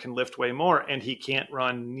stronger and can lift way more, and he can't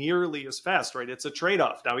run nearly as fast, right? It's a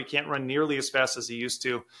trade-off. Now he can't run nearly as fast as he used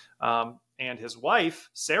to. And his wife,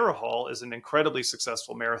 Sarah Hall, is an incredibly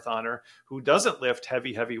successful marathoner who doesn't lift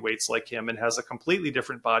heavy weights like him and has a completely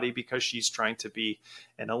different body because she's trying to be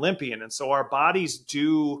an Olympian. And so our bodies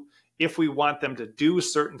do, if we want them to do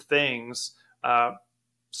certain things,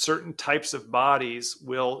 certain types of bodies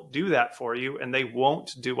will do that for you, and they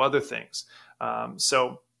won't do other things.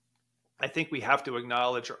 So I think we have to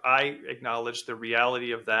acknowledge, or I acknowledge, the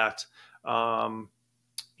reality of that.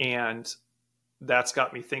 And that's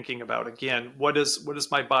got me thinking about, again, what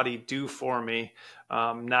does my body do for me?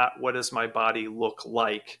 Not what does my body look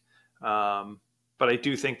like? But I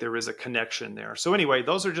do think there is a connection there. So anyway,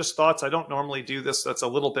 those are just thoughts. I don't normally do this. That's a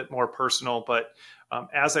little bit more personal, but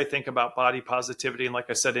as I think about body positivity, and like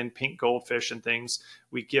I said, in Pink Goldfish and things,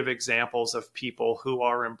 we give examples of people who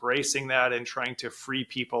are embracing that and trying to free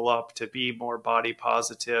people up to be more body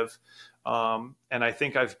positive. And I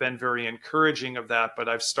think I've been very encouraging of that, but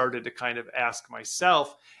I've started to kind of ask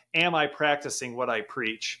myself, am I practicing what I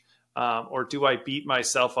preach? Or do I beat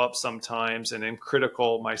myself up sometimes and am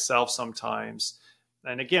critical myself sometimes?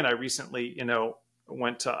 And again, I recently,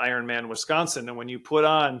 went to Ironman, Wisconsin, and when you put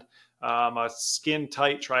on a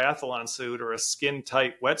skin-tight triathlon suit or a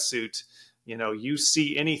skin-tight wetsuit, you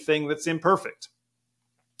see anything that's imperfect.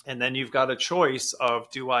 And then you've got a choice of,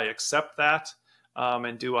 do I accept that?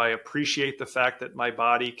 And do I appreciate the fact that my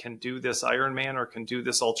body can do this Ironman, or can do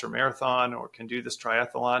this ultra marathon, or can do this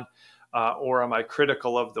triathlon? Or am I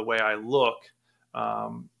critical of the way I look?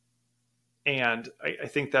 And I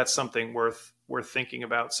think that's something worth thinking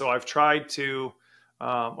about. So I've tried to,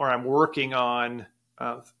 or I'm working on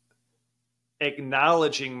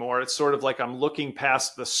acknowledging more. It's sort of like I'm looking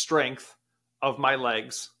past the strength of my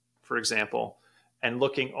legs, for example, and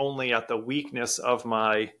looking only at the weakness of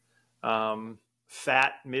my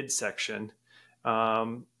fat midsection.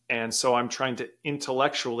 And so I'm trying to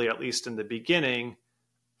intellectually, at least in the beginning,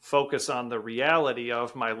 focus on the reality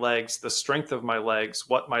of my legs, the strength of my legs,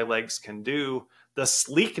 what my legs can do, the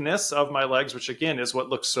sleekness of my legs, which again is what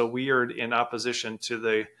looks so weird in opposition to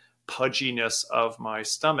the pudginess of my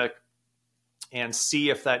stomach, and see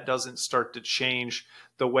if that doesn't start to change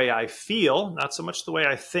the way I feel, not so much the way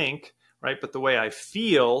I think, right, but the way I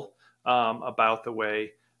feel about the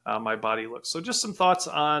way my body looks. So just some thoughts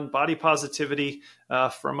on body positivity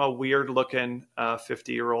from a weird looking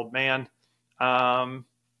 50-year-old man. And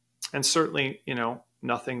certainly,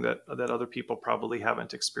 nothing that other people probably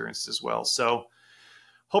haven't experienced as well. So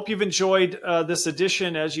hope you've enjoyed this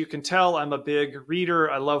edition. As you can tell, I'm a big reader.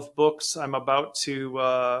 I love books. I'm about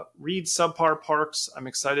to read Subpar Parks. I'm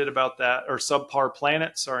excited about that, or Subpar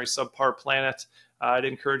Planet. Sorry, Subpar Planet. I'd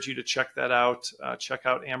encourage you to check that out. Check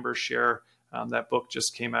out Amber's share. That book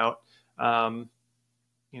just came out.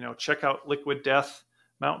 Check out Liquid Death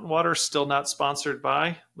Mountain Water. Still not sponsored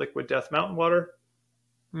by Liquid Death Mountain Water.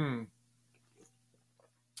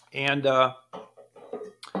 And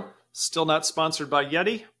still not sponsored by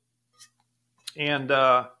Yeti. And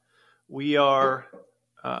we are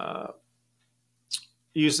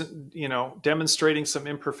demonstrating some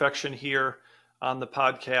imperfection here on the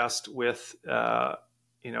podcast with,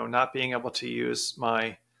 not being able to use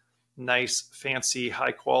my nice, fancy,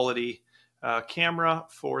 high quality camera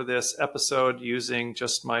for this episode, using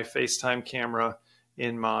just my FaceTime camera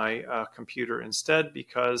in my computer instead,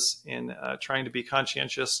 because in trying to be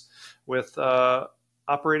conscientious with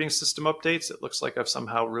operating system updates, it looks like I've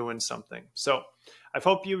somehow ruined something. So I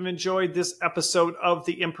hope you've enjoyed this episode of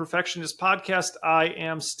the Imperfectionist Podcast. I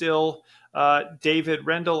am still David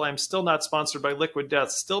Rendell. I'm still not sponsored by Liquid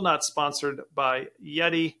Death, still not sponsored by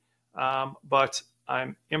Yeti, but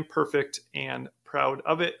I'm imperfect and proud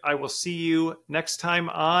of it. I will see you next time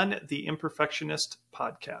on the Imperfectionist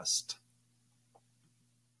Podcast.